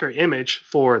my Docker image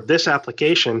for this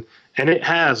application, and it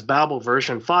has Babel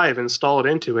version 5 installed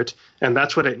into it, and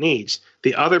that's what it needs.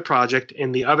 The other project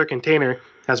in the other container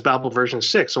has Babel version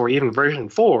 6 or even version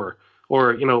 4,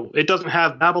 or it doesn't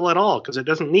have Babel at all because it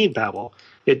doesn't need Babel.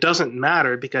 It doesn't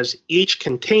matter because each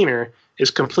container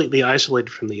is completely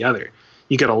isolated from the other.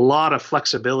 You get a lot of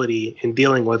flexibility in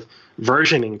dealing with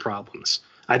versioning problems.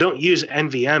 I don't use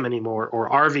NVM anymore, or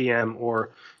RVM, or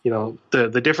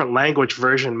the different language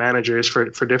version managers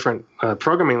for different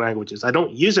programming languages. I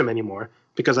don't use them anymore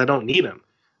because I don't need them.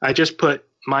 I just put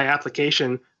my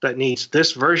application that needs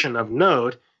this version of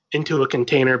Node into a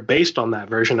container based on that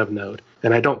version of Node,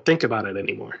 and I don't think about it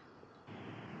anymore.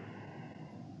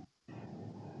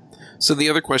 So the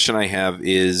other question I have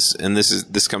is, and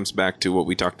this comes back to what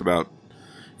we talked about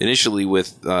initially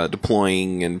with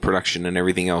deploying and production and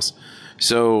everything else.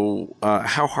 So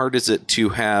how hard is it to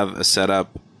have a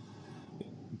setup?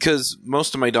 Because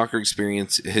most of my Docker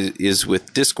experience is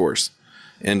with Discourse.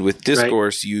 And with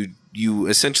Discourse, right, you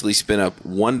essentially spin up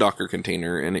one Docker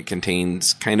container, and it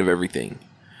contains kind of everything.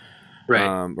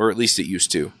 Right. Or at least it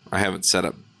used to. I haven't set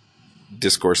up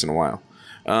Discourse in a while.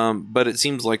 But it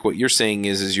seems like what you're saying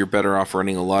is you're better off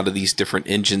running a lot of these different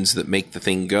engines that make the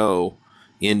thing go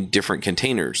in different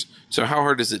containers. So how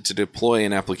hard is it to deploy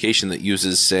an application that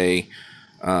uses, say,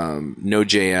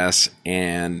 Node.js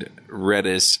and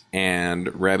Redis and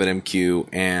RabbitMQ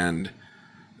and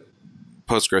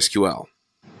PostgreSQL?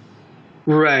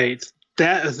 Right.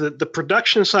 That the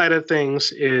production side of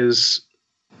things is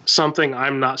something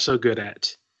I'm not so good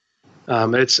at.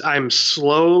 I'm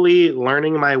slowly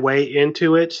learning my way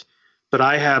into it, but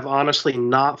I have honestly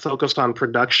not focused on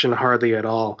production hardly at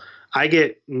all. I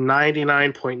get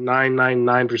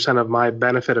 99.999% of my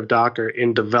benefit of Docker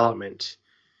in development.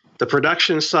 The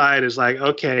production side is like,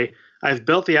 okay, I've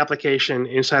built the application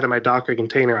inside of my Docker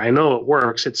container. I know it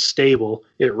works. It's stable.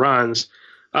 It runs.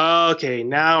 Okay,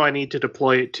 now I need to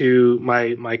deploy it to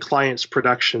my client's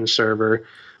production server,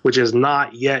 which is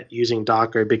not yet using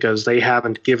Docker because they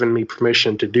haven't given me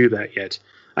permission to do that yet.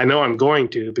 I know I'm going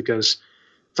to because,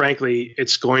 frankly,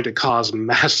 it's going to cause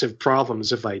massive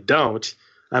problems if I don't.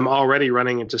 I'm already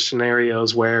running into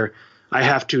scenarios where I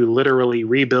have to literally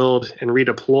rebuild and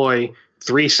redeploy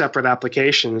 3 separate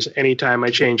applications anytime I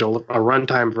change a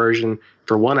runtime version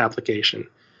for one application.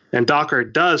 And Docker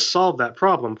does solve that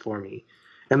problem for me.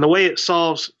 And the way it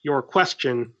solves your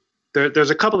question, there's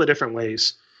a couple of different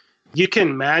ways. You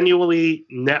can manually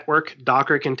network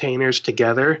Docker containers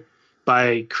together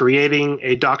by creating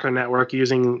a Docker network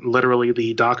using literally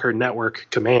the Docker network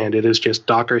command. It is just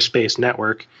Docker space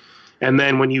network. And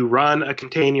then when you run a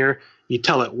container, you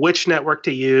tell it which network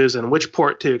to use and which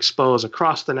port to expose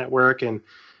across the network. And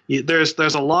there's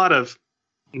a lot of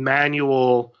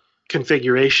manual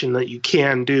configuration that you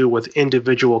can do with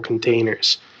individual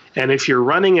containers. And if you're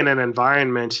running in an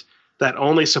environment that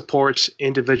only supports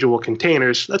individual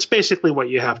containers, that's basically what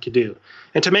you have to do.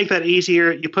 And to make that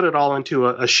easier, you put it all into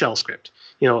a shell script,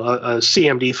 a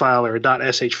CMD file or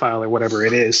a .sh file or whatever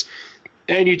it is.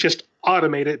 And you just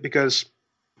automate it because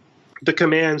the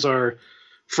commands are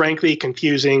frankly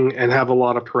confusing and have a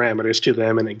lot of parameters to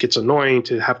them, and it gets annoying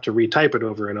to have to retype it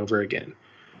over and over again.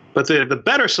 But the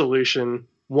better solution,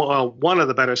 well, one of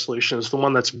the better solutions, the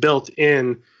one that's built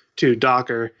in to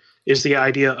Docker, is the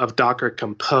idea of Docker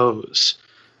Compose,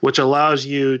 which allows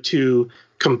you to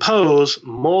compose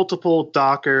multiple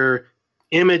Docker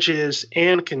images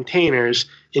and containers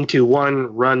into one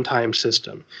runtime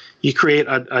system. You create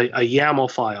a YAML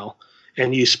file,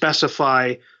 and you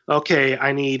specify, okay,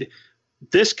 I need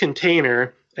this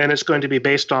container, and it's going to be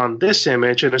based on this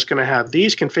image, and it's going to have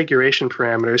these configuration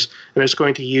parameters, and it's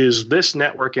going to use this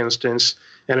network instance,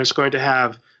 and it's going to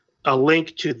have a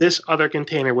link to this other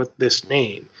container with this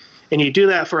name. And you do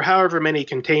that for however many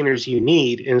containers you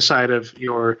need inside of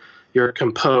your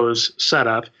Compose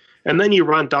setup, and then you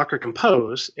run Docker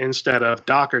Compose instead of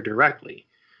Docker directly.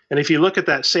 And if you look at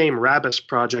that same Rabus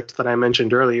project that I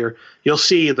mentioned earlier, you'll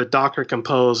see the Docker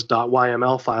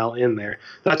Compose.yml file in there.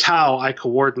 That's how I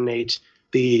coordinate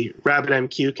the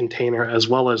RabbitMQ container as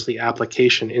well as the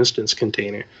application instance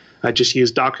container. I just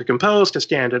use Docker Compose to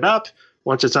stand it up.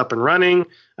 Once it's up and running,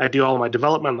 I do all of my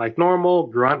development like normal.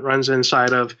 Grunt runs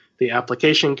inside of the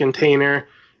application container.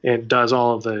 It does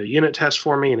all of the unit tests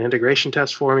for me and integration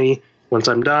tests for me. Once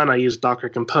I'm done, I use Docker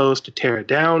Compose to tear it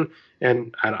down,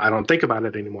 and I don't think about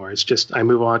it anymore. It's just I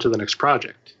move on to the next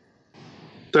project.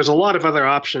 There's a lot of other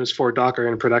options for Docker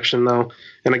in production, though.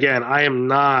 And again, I am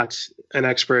not an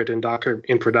expert in Docker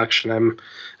in production. I'm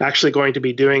actually going to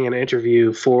be doing an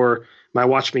interview for my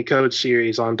Watch Me Code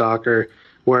series on Docker,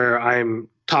 where I'm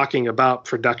talking about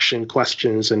production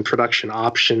questions and production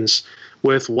options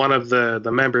with one of the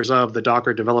members of the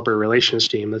Docker developer relations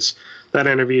team. That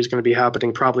interview is going to be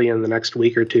happening probably in the next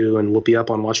week or two, and will be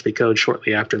up on Watch Me Code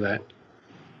shortly after that.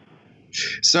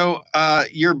 So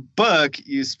your book,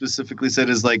 you specifically said,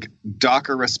 is like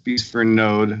Docker recipes for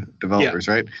Node developers,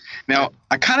 right? Now,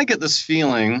 I kind of get this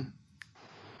feeling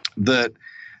that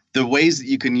the ways that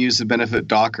you can use to benefit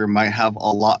Docker might have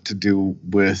a lot to do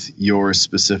with your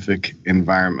specific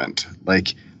environment.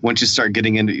 Like once you start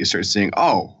getting into it, you start seeing,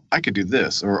 oh, I could do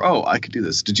this, or oh, I could do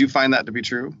this. Did you find that to be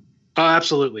true?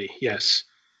 Absolutely, yes.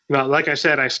 Like I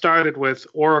said, I started with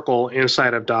Oracle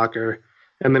inside of Docker,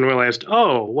 and then realized,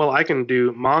 oh, well, I can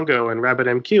do Mongo and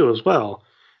RabbitMQ as well.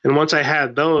 And once I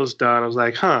had those done, I was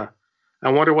like, I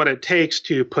wonder what it takes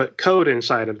to put code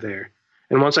inside of there.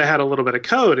 And once I had a little bit of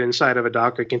code inside of a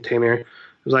Docker container, I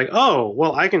was like, oh,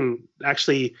 well, I can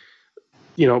actually,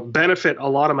 benefit a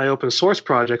lot of my open source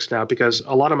projects now, because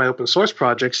a lot of my open source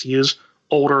projects use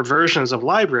older versions of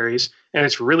libraries, and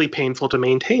it's really painful to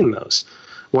maintain those.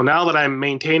 Well, now that I'm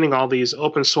maintaining all these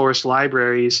open source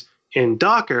libraries in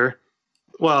Docker,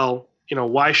 well,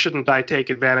 why shouldn't I take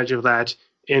advantage of that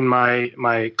in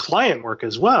my client work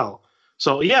as well?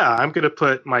 So yeah, I'm going to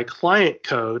put my client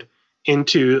code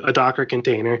into a Docker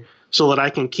container so that I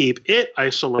can keep it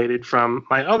isolated from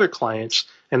my other clients,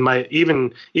 and my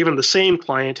even the same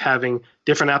client having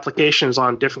different applications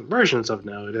on different versions of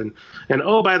Node. And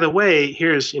oh, by the way,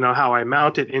 here's how I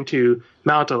mount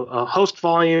a host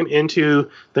volume into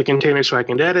the container so I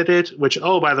can edit it, which,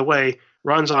 oh, by the way,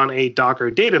 runs on a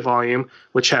Docker data volume,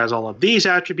 which has all of these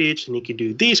attributes, and you can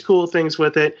do these cool things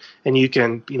with it. And you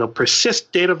can,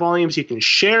 persist data volumes. You can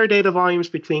share data volumes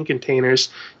between containers.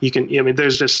 You can,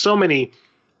 there's just so many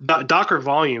Docker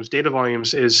volumes. Data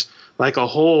volumes is like a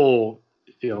whole,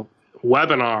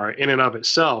 webinar in and of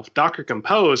itself. Docker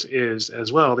Compose is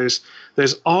as well. There's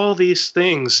all these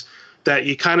things that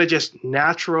you kind of just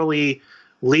naturally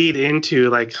lead into,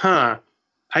 like,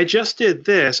 I just did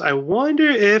this. I wonder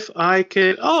if I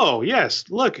could. Oh, yes,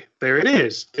 look, there it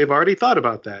is. They've already thought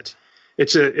about that.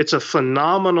 It's a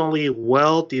phenomenally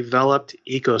well-developed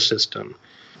ecosystem.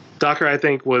 Docker, I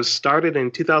think, was started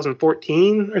in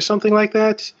 2014 or something like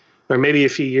that, or maybe a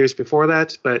few years before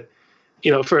that. But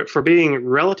for being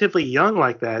relatively young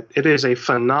like that, it is a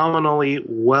phenomenally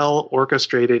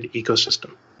well-orchestrated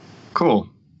ecosystem. Cool.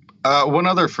 One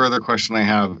other further question I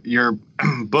have. Your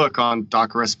book on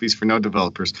Docker recipes for node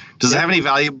developers, does it have any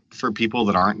value for people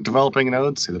that aren't developing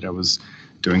nodes? Say that I was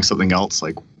doing something else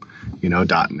like,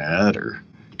 .NET or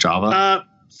Java?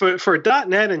 For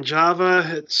 .NET and Java,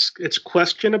 it's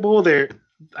questionable.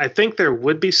 I think there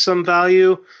would be some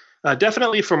value.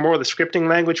 Definitely for more of the scripting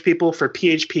language people, for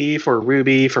PHP, for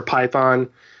Ruby, for Python.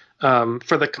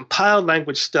 For the compiled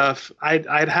language stuff,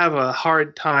 I'd have a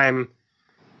hard time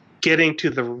getting to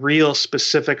the real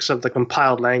specifics of the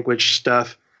compiled language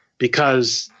stuff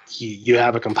because you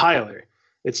have a compiler.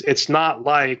 It's not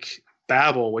like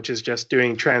Babel, which is just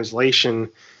doing translation.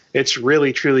 It's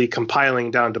really, truly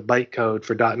compiling down to bytecode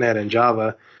for .NET and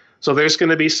Java. So there's going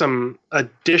to be some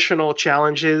additional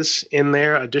challenges in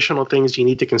there, additional things you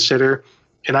need to consider.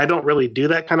 And I don't really do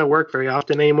that kind of work very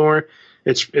often anymore.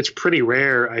 It's pretty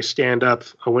rare I stand up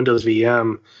a Windows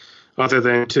VM other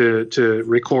than to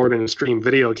record and stream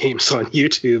video games on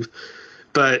YouTube.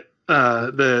 But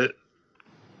the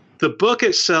book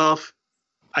itself,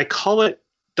 I call it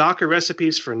Docker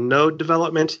Recipes for Node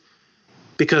Development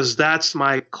because that's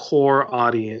my core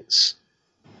audience.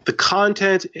 The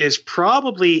content is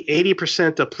probably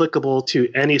 80% applicable to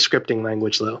any scripting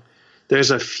language, though. There's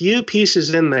a few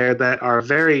pieces in there that are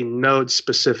very node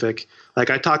specific. Like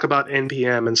I talk about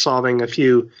NPM and solving a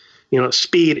few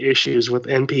speed issues with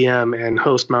NPM and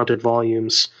host-mounted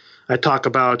volumes. I talk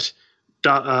about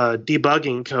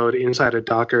debugging code inside of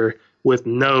Docker with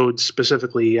nodes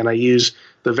specifically, and I use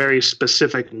the very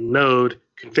specific node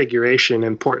configuration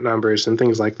and port numbers and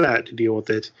things like that to deal with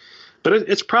it. But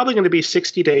it's probably going to be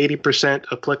 60 to 80%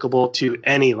 applicable to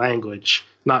any language,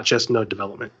 not just node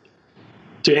development,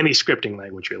 to any scripting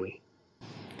language, really.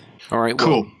 All right,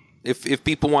 cool. Well, if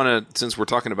people want to, since we're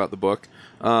talking about the book,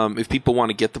 if people want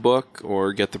to get the book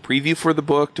or get the preview for the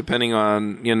book, depending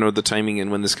on the timing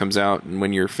and when this comes out and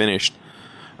when you're finished,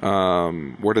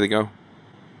 where do they go?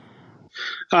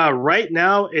 Right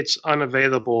now, it's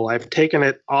unavailable. I've taken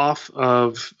it off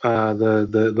of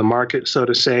the market, so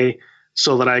to say,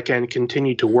 so that I can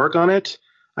continue to work on it.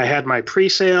 I had my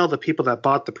pre-sale. The people that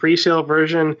bought the pre-sale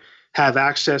version have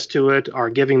access to it, are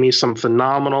giving me some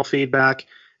phenomenal feedback,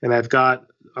 and I've got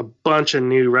a bunch of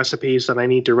new recipes that I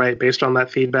need to write based on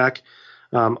that feedback.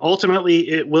 Ultimately,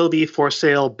 it will be for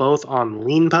sale both on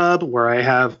LeanPub, where I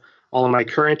have all of my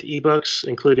current ebooks,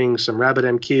 including some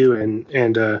RabbitMQ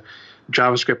and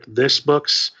JavaScript This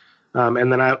books.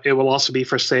 And then it will also be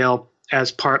for sale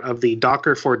as part of the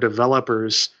Docker for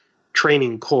Developers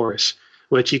training course,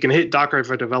 which you can hit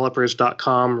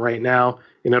dockerfordevelopers.com right now,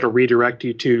 and it'll redirect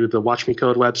you to the Watch Me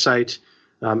Code website.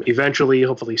 Eventually,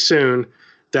 hopefully soon,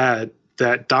 that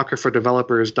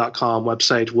dockerfordevelopers.com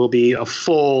website will be a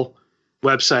full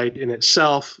website in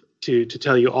itself to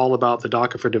tell you all about the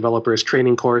Docker for Developers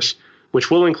training course, which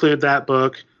will include that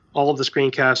book, all of the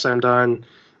screencasts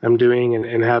I'm doing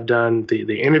and have done,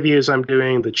 the interviews I'm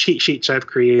doing, the cheat sheets I've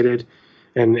created,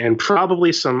 and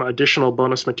probably some additional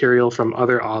bonus material from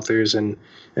other authors and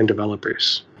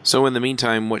developers. So in the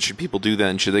meantime, what should people do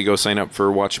then? Should they go sign up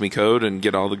for Watch Me Code and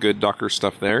get all the good Docker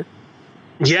stuff there?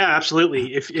 Yeah,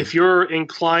 absolutely. If you're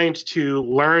inclined to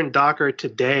learn Docker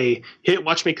today, hit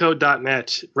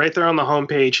watchmecode.net. Right there on the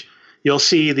homepage, you'll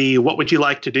see the What Would You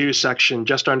Like to Do section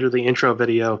just under the intro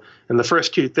video. And the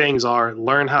first two things are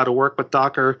learn how to work with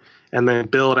Docker and then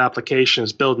build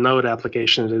node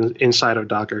applications inside of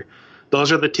Docker.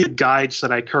 Those are the two guides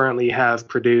that I currently have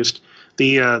produced.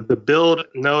 The build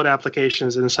node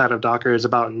applications inside of Docker is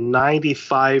about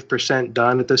 95%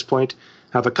 done at this point.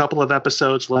 I have a couple of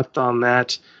episodes left on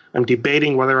that. I'm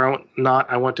debating whether or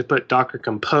not I want to put Docker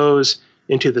Compose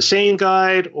into the same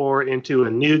guide or into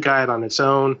a new guide on its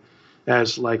own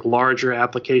as like larger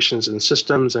applications and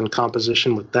systems and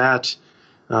composition with that.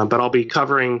 But I'll be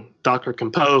covering Docker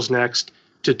Compose next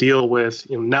to deal with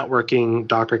networking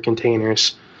Docker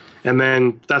containers. And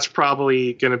then that's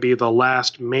probably going to be the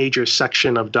last major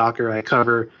section of Docker I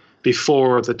cover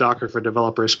before the Docker for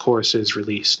Developers course is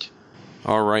released.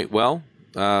 All right. Well,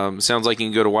 sounds like you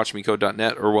can go to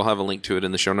watchmecode.net, or we'll have a link to it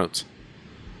in the show notes.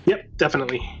 Yep,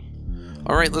 definitely.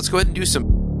 All right, let's go ahead and do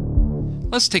some...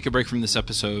 Let's take a break from this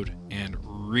episode and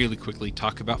really quickly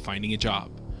talk about finding a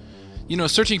job. You know,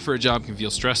 searching for a job can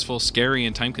feel stressful, scary,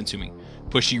 and time-consuming.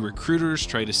 Pushy recruiters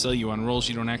try to sell you on roles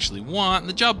you don't actually want, and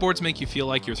the job boards make you feel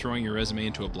like you're throwing your resume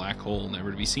into a black hole,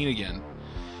 never to be seen again.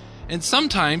 And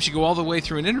sometimes you go all the way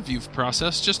through an interview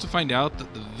process just to find out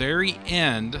at the very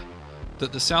end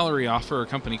that the salary offer or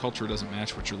company culture doesn't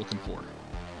match what you're looking for.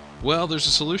 Well, there's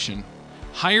a solution.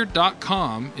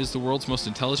 Hired.com is the world's most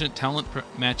intelligent talent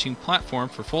matching platform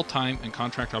for full-time and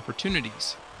contract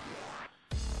opportunities.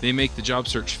 They make the job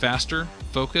search faster,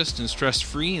 focused, and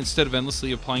stress-free instead of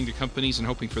endlessly applying to companies and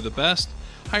hoping for the best.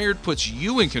 Hired puts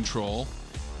you in control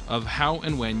of how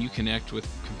and when you connect with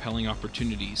compelling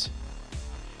opportunities.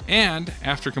 And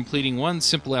after completing one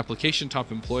simple application,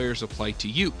 top employers apply to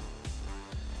you.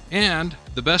 And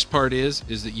the best part is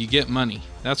that you get money.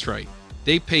 That's right.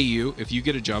 They pay you if you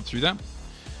get a job through them.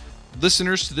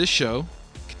 Listeners to this show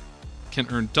can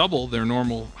earn double their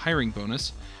normal hiring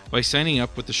bonus by signing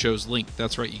up with the show's link.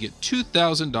 That's right, you get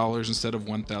 $2,000 instead of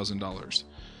 $1,000.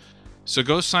 So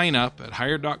go sign up at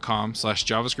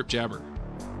hired.com/JavaScriptJabber.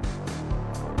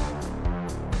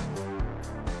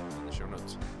 In the show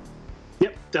notes.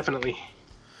 Yep, definitely.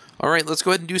 All right, let's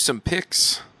go ahead and do some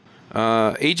picks.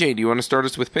 AJ, do you want to start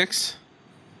us with picks?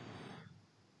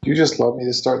 You just love me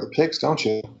to start the picks, don't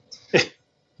you?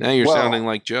 Now you're sounding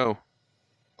like Joe.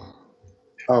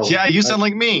 Oh, yeah, you sound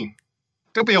like me.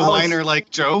 Don't be a whiner like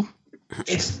Joe.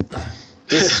 This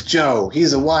is Joe.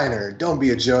 He's a whiner. Don't be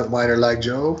a whiner like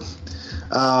Joe.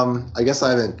 I guess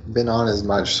I haven't been on as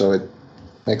much, so it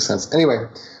makes sense. Anyway,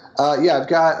 yeah, I've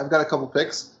got a couple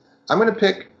picks. I'm going to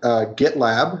pick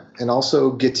GitLab and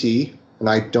also Gitee, and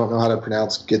I don't know how to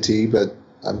pronounce Gitee, but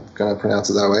I'm going to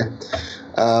pronounce it that way.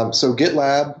 So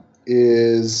GitLab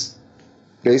is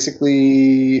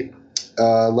basically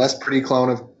a less pretty clone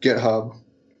of GitHub.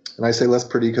 And I say less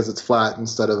pretty because it's flat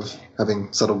instead of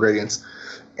having subtle gradients.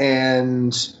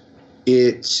 And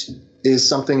it is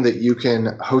something that you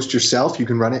can host yourself. You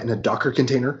can run it in a Docker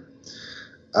container.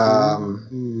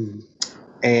 And,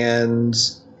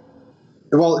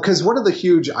 well, because one of the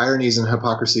huge ironies and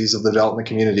hypocrisies of the development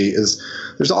community is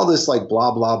there's all this like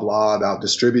blah, blah, blah about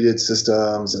distributed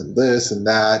systems and this and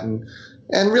that.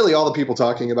 And really, all the people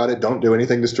talking about it don't do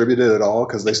anything distributed at all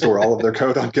because they store all of their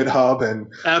code on GitHub and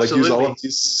like use all of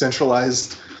these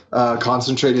centralized,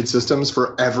 concentrated systems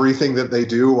for everything that they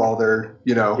do while they're,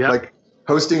 like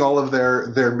hosting all of their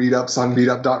meetups on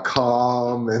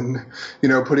meetup.com and,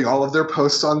 putting all of their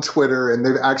posts on Twitter. And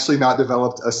they've actually not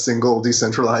developed a single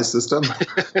decentralized system.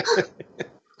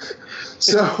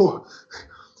 So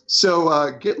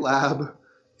GitLab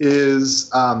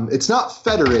is it's not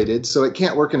federated, so it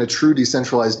can't work in a true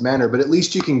decentralized manner, but at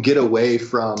least you can get away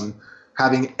from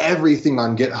having everything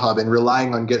on GitHub and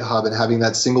relying on GitHub and having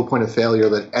that single point of failure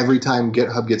that every time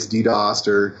GitHub gets DDoSed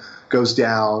or goes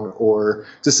down or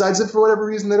decides that for whatever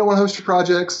reason they don't want to host your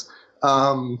projects,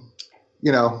 that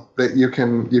you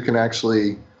can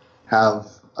actually have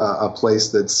a place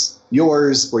that's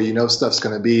yours where stuff's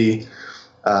going to be.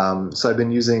 So we've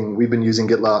been using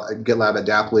GitLab at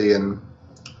Dapply, and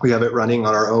we have it running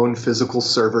on our own physical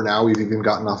server now. We've even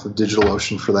gotten off of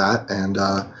DigitalOcean for that, and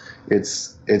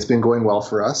it's been going well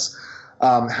for us.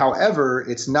 However,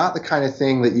 it's not the kind of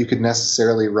thing that you could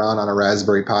necessarily run on a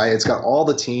Raspberry Pi. It's got all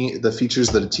the features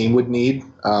that a team would need.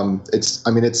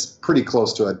 It's pretty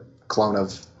close to a clone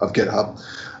of GitHub.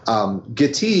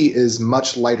 Gitee is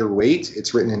much lighter weight.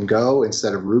 It's written in Go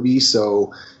instead of Ruby,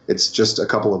 so it's just a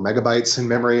couple of megabytes in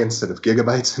memory instead of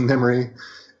gigabytes in memory,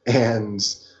 and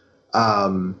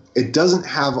it doesn't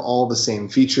have all the same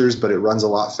features, but it runs a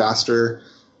lot faster,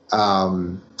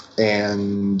 and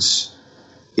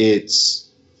it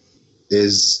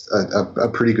is a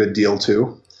pretty good deal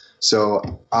too. So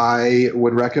I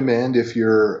would recommend, if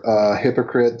you're a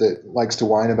hypocrite that likes to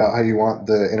whine about how you want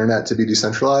the internet to be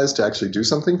decentralized, to actually do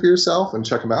something for yourself and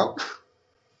check them out.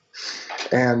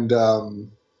 And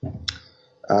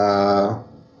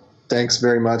thanks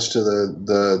very much to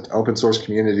the open source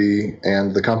community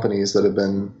and the companies that have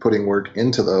been putting work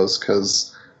into those,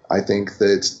 because I think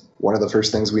that one of the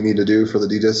first things we need to do for the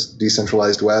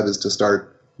decentralized web is to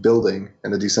start building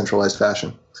in a decentralized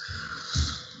fashion.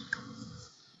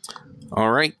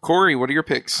 All right, Corey, what are your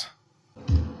picks?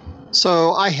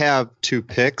 So I have two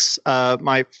picks.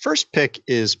 My first pick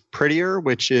is Prettier,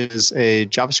 which is a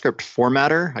JavaScript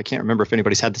formatter. I can't remember if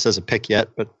anybody's had this as a pick yet,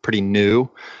 but pretty new.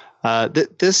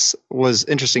 This was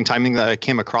interesting timing that I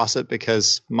came across it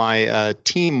because my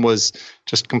team was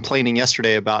just complaining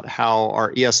yesterday about how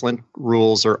our ESLint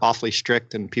rules are awfully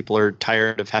strict and people are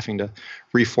tired of having to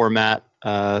reformat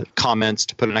comments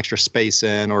to put an extra space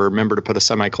in, or remember to put a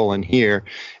semicolon here.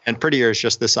 And prettier is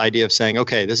just this idea of saying,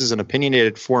 okay, this is an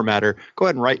opinionated formatter. Go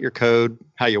ahead and write your code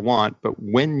how you want, but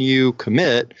when you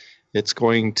commit, it's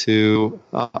going to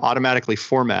automatically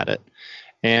format it.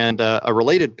 And a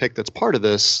related pick that's part of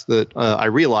this that I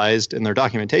realized in their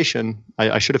documentation,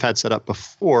 I should have had set up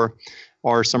before,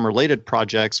 are some related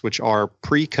projects which are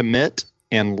pre-commit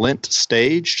and lint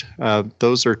staged.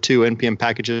 Those are two NPM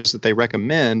packages that they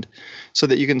recommend so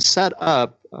that you can set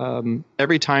up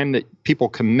every time that people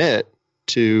commit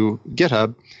to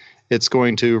GitHub, it's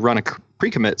going to run a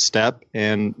pre-commit step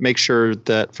and make sure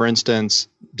that, for instance,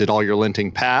 did all your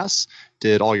linting pass?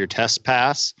 Did all your tests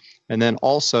pass? And then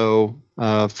also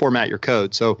format your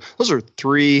code. So those are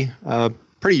three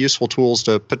pretty useful tools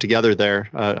to put together there.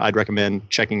 I'd recommend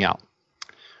checking out.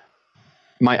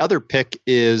 My other pick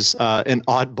is an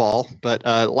oddball, but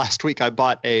last week I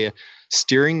bought a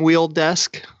steering wheel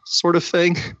desk sort of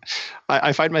thing.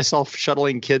 I find myself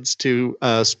shuttling kids to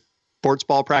sports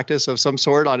ball practice of some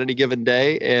sort on any given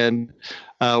day. And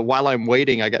while I'm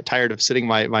waiting, I got tired of sitting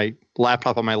my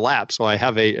laptop on my lap. So I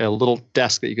have a little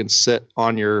desk that you can sit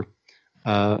on your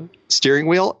steering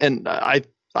wheel. And I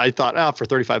thought, for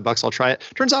 $35, I'll try it.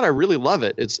 Turns out I really love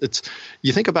it. It's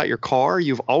you think about your car,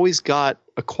 you've always got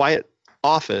a quiet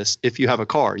office. If you have a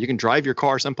car, you can drive your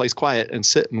car someplace quiet and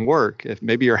sit and work. If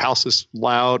maybe your house is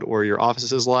loud or your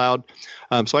office is loud.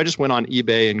 So I just went on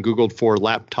eBay and Googled for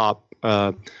laptop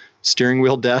steering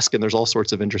wheel desk, and there's all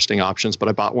sorts of interesting options, but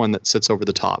I bought one that sits over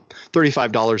the top.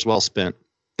 $35 well spent.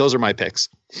 Those are my picks.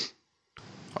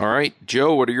 All right,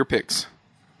 Joe, what are your picks?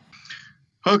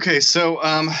 Okay, so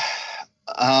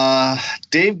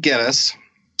Dave Geddes,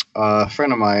 a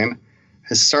friend of mine,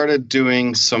 has started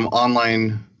doing some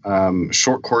online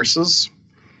short courses,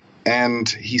 and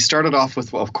he started off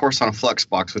with a course on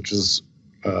Flexbox, which is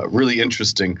really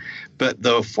interesting, but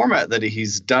the format that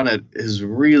he's done it is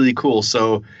really cool.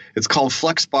 So it's called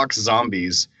Flexbox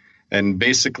Zombies, and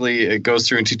basically it goes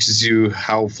through and teaches you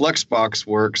how Flexbox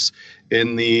works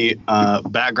in the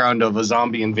background of a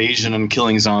zombie invasion and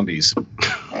killing zombies.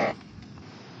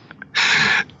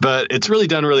 But it's really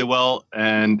done really well,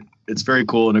 and it's very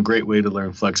cool and a great way to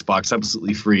learn Flexbox,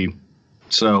 absolutely free.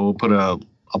 So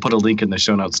I'll put a link in the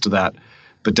show notes to that,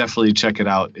 but definitely check it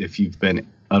out if you've been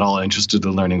at all interested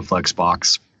in learning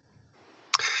Flexbox.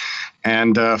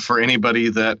 And for anybody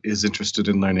that is interested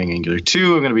in learning Angular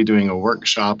 2, I'm going to be doing a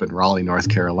workshop in Raleigh, North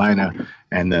Carolina,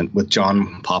 and then with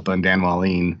John Papa and Dan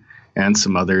Wallin and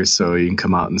some others, so you can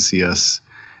come out and see us.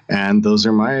 And those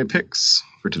are my picks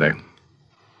for today.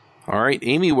 All right,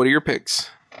 Amy, what are your picks?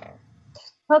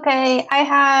 Okay, I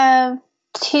have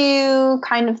two,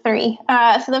 kind of three.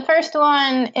 So the first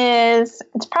one is,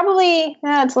 it's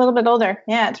a little bit older.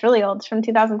 Yeah, it's really old. It's from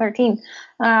 2013.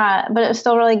 But it's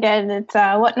still really good. It's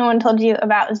What No One Told You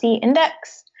About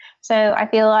Z-Index. So I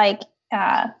feel like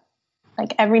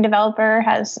every developer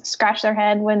has scratched their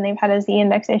head when they've had a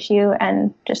Z-Index issue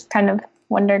and just kind of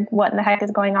wondered what in the heck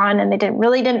is going on, and they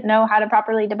didn't know how to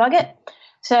properly debug it.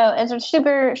 So it's a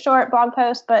super short blog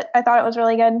post, but I thought it was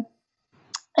really good.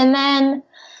 And then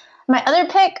my other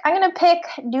pick, I'm going to pick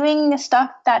doing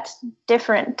stuff that's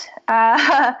different.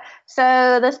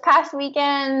 So this past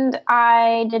weekend,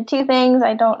 I did two things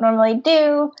I don't normally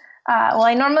do.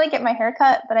 I normally get my hair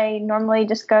cut, but I normally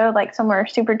just go somewhere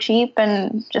super cheap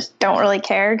and just don't really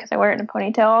care because I wear it in a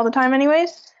ponytail all the time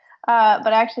anyways. But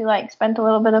I actually spent a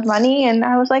little bit of money, and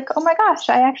I was like, oh my gosh,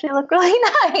 I actually look really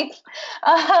nice.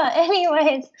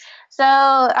 Anyways,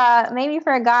 so maybe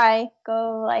for a guy,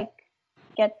 go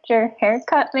get your hair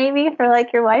cut maybe for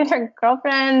your wife or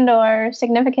girlfriend or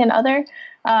significant other,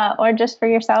 or just for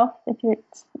yourself if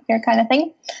it's your kind of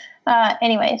thing.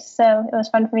 Anyways, so it was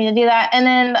fun for me to do that. And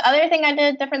then the other thing I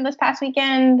did different this past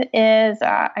weekend is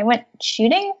I went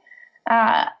shooting.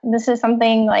 This is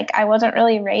something I wasn't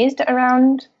really raised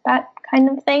around that kind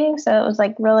of thing, so it was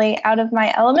really out of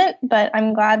my element, but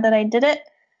I'm glad that I did it.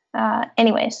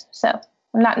 Anyways, so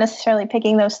I'm not necessarily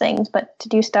picking those things, but to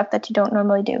do stuff that you don't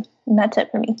normally do. And that's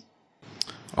it for me.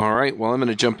 All right. Well, I'm going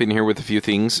to jump in here with a few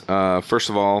things. First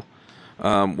of all,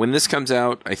 when this comes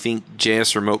out, I think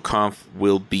JS Remote Conf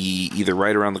will be either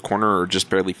right around the corner or just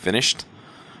barely finished.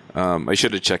 I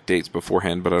should have checked dates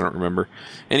beforehand, but I don't remember.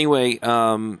 Anyway,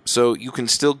 so you can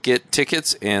still get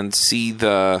tickets and see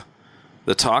the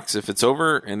talks if it's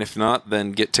over, and if not,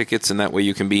 then get tickets, and that way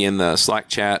you can be in the Slack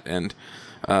chat and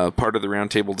part of the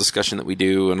roundtable discussion that we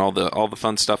do, and all the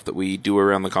fun stuff that we do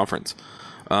around the conference.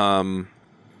 And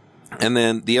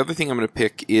then the other thing I'm going to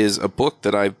pick is a book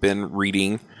that I've been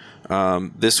reading.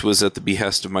 This was at the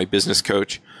behest of my business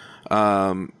coach.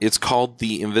 It's called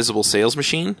The Invisible Sales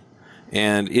Machine.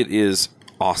 and it is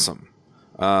awesome.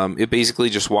 It basically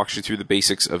just walks you through the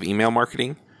basics of email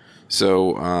marketing.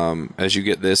 So as you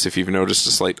get this, if you've noticed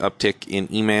a slight uptick in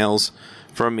emails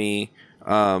from me,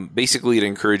 basically it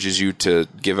encourages you to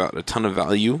give out a ton of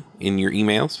value in your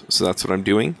emails. So that's what I'm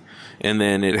doing. And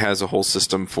then it has a whole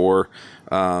system for,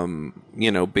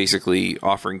 basically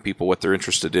offering people what they're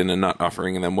interested in and not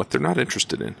offering them what they're not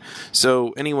interested in.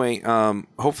 So anyway,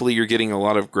 hopefully you're getting a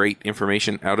lot of great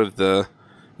information out of the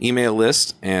email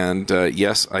list. And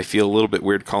yes, I feel a little bit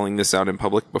weird calling this out in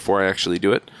public before I actually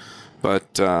do it.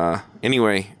 But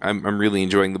anyway, I'm really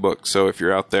enjoying the book. So if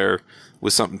you're out there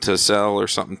with something to sell or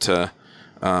something to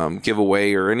give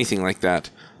away or anything like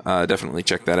that, definitely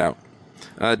check that out.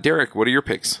 Derick, what are your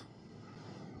picks?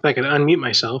 If I could unmute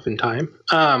myself in time.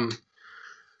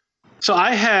 So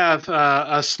I have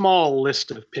a small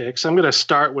list of picks. I'm going to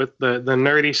start with the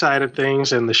nerdy side of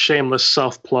things and the shameless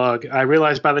self-plug. I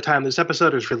realize by the time this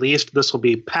episode is released, this will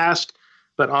be past.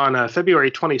 But on February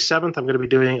 27th, I'm going to be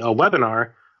doing a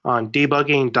webinar on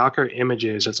debugging Docker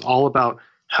images. It's all about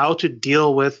how to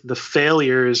deal with the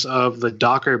failures of the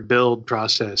Docker build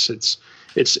process.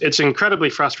 It's incredibly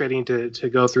frustrating to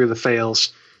go through the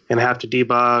fails and have to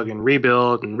debug and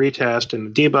rebuild and retest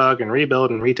and debug and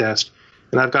rebuild and retest.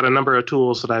 And I've got a number of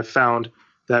tools that I've found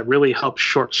that really help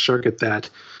short circuit that.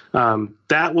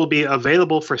 That will be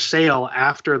available for sale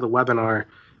after the webinar,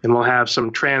 and we'll have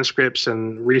some transcripts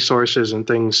and resources and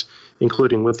things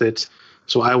including with it.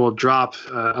 So I will drop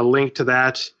a link to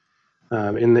that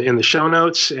in the show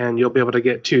notes, and you'll be able to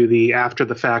get to the after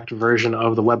the fact version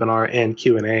of the webinar and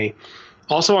Q&A.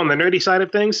 Also on the nerdy side of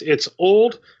things, it's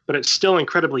old, but it's still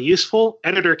incredibly useful.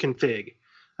 Editor config.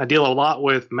 I deal a lot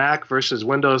with Mac versus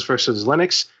Windows versus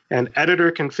Linux, and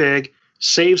editor config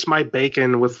saves my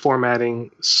bacon with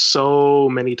formatting so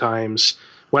many times.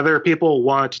 Whether people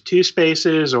want 2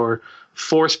 spaces or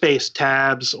 4 space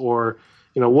tabs or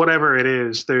whatever it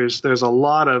is, there's a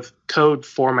lot of code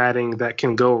formatting that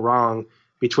can go wrong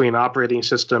between operating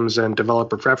systems and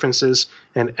developer preferences,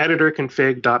 and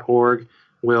editorconfig.org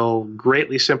will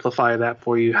greatly simplify that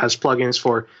for you. Has plugins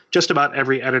for just about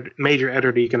every major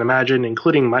editor you can imagine,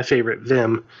 including my favorite,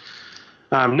 Vim.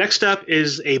 Next up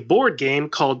is a board game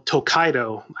called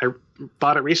Tokaido. I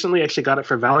bought it recently. Actually got it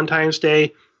for Valentine's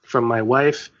Day from my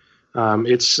wife.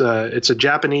 It's a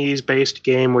Japanese-based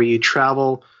game where you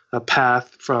travel a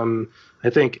path from, I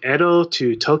think, Edo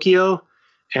to Tokyo.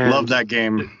 And love that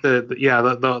game.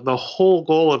 The whole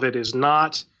goal of it is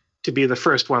not to be the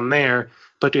first one there,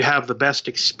 but to have the best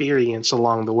experience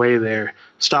along the way there.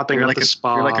 Stopping at the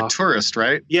spa. You're like a tourist,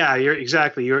 right? Yeah,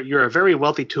 you're a very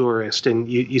wealthy tourist, and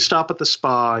you stop at the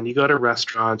spa and you go to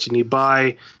restaurants and you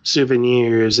buy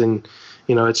souvenirs, and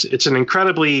it's an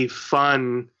incredibly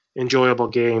fun, enjoyable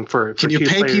game for Can you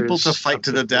pay players people to fight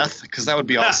to the death? Because that would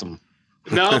be awesome.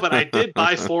 No, but I did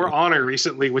buy For Honor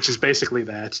recently, which is basically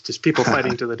that, just people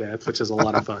fighting to the death, which is a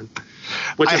lot of fun.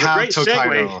 Which is a great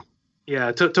segue.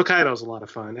 Yeah, Tokaido is a lot of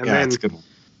fun. And then that's a good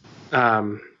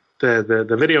one.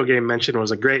 The video game mention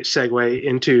was a great segue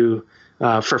into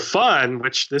for fun,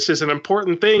 which this is an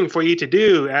important thing for you to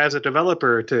do as a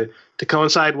developer to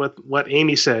coincide with what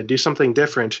Amy said. Do something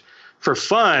different. For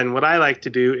fun, what I like to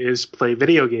do is play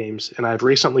video games, and I've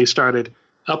recently started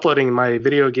uploading my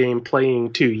video game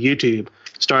playing to YouTube.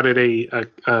 Started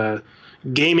a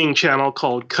gaming channel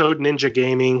called Code Ninja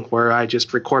Gaming, where I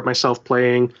just record myself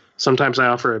playing. Sometimes I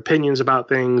offer opinions about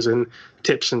things and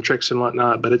tips and tricks and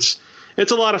whatnot, but it's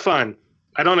a lot of fun.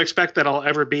 I don't expect that I'll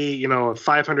ever be, a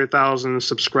 500,000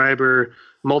 subscriber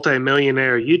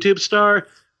multimillionaire YouTube star,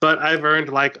 but I've earned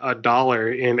like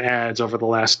 $1 in ads over the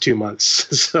last 2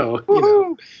 months. So,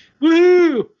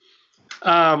 woohoo!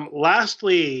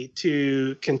 Lastly,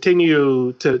 to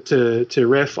continue to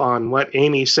riff on what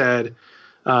Amy said,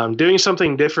 doing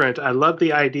something different. I love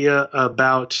the idea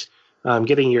about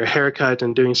getting your hair cut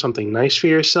and doing something nice for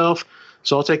yourself.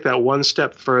 So I'll take that one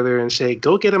step further and say,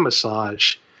 go get a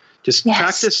massage. Just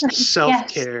practice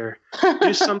self-care.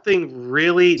 Do something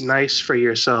really nice for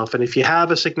yourself. And if you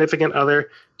have a significant other,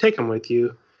 take them with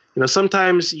you.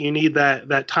 Sometimes you need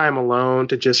that time alone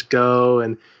to just go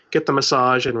and get the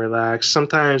massage and relax.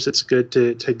 Sometimes it's good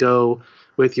to go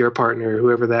with your partner,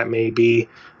 whoever that may be.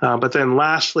 But then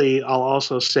lastly, I'll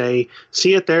also say,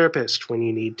 see a therapist when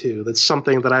you need to. That's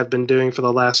something that I've been doing for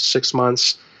the last 6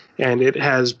 months, and it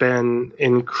has been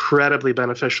incredibly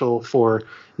beneficial for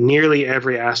nearly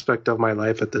every aspect of my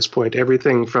life at this point.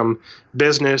 Everything from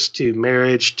business to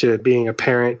marriage to being a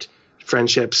parent,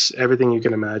 friendships, everything you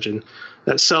can imagine.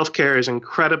 That self-care is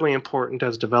incredibly important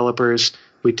as developers.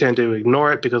 We tend to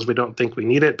ignore it because we don't think we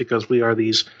need it, because we are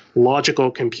these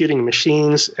logical computing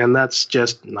machines, and that's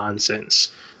just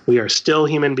nonsense. We are still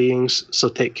human beings, so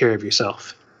take care of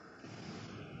yourself.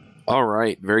 All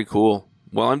right, very cool.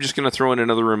 Well, I'm just going to throw in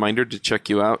another reminder to check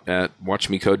you out at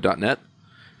watchmecode.net,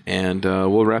 and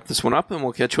we'll wrap this one up, and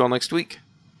we'll catch you all next week.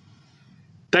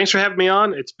 Thanks for having me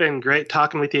on. It's been great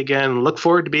talking with you again. Look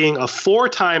forward to being a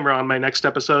 4-timer on my next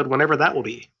episode, whenever that will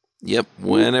be. Yep,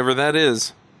 whenever that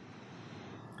is.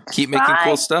 Keep making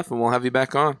cool stuff, and we'll have you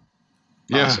back on.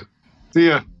 Yeah. Awesome. See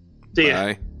ya. See ya.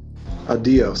 Bye.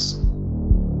 Adios.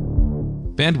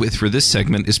 Bandwidth for this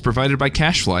segment is provided by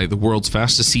CacheFly, the world's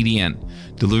fastest CDN.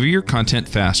 Deliver your content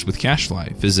fast with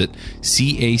CacheFly. Visit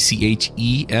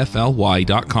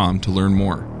CACHEFLY.com to learn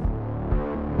more.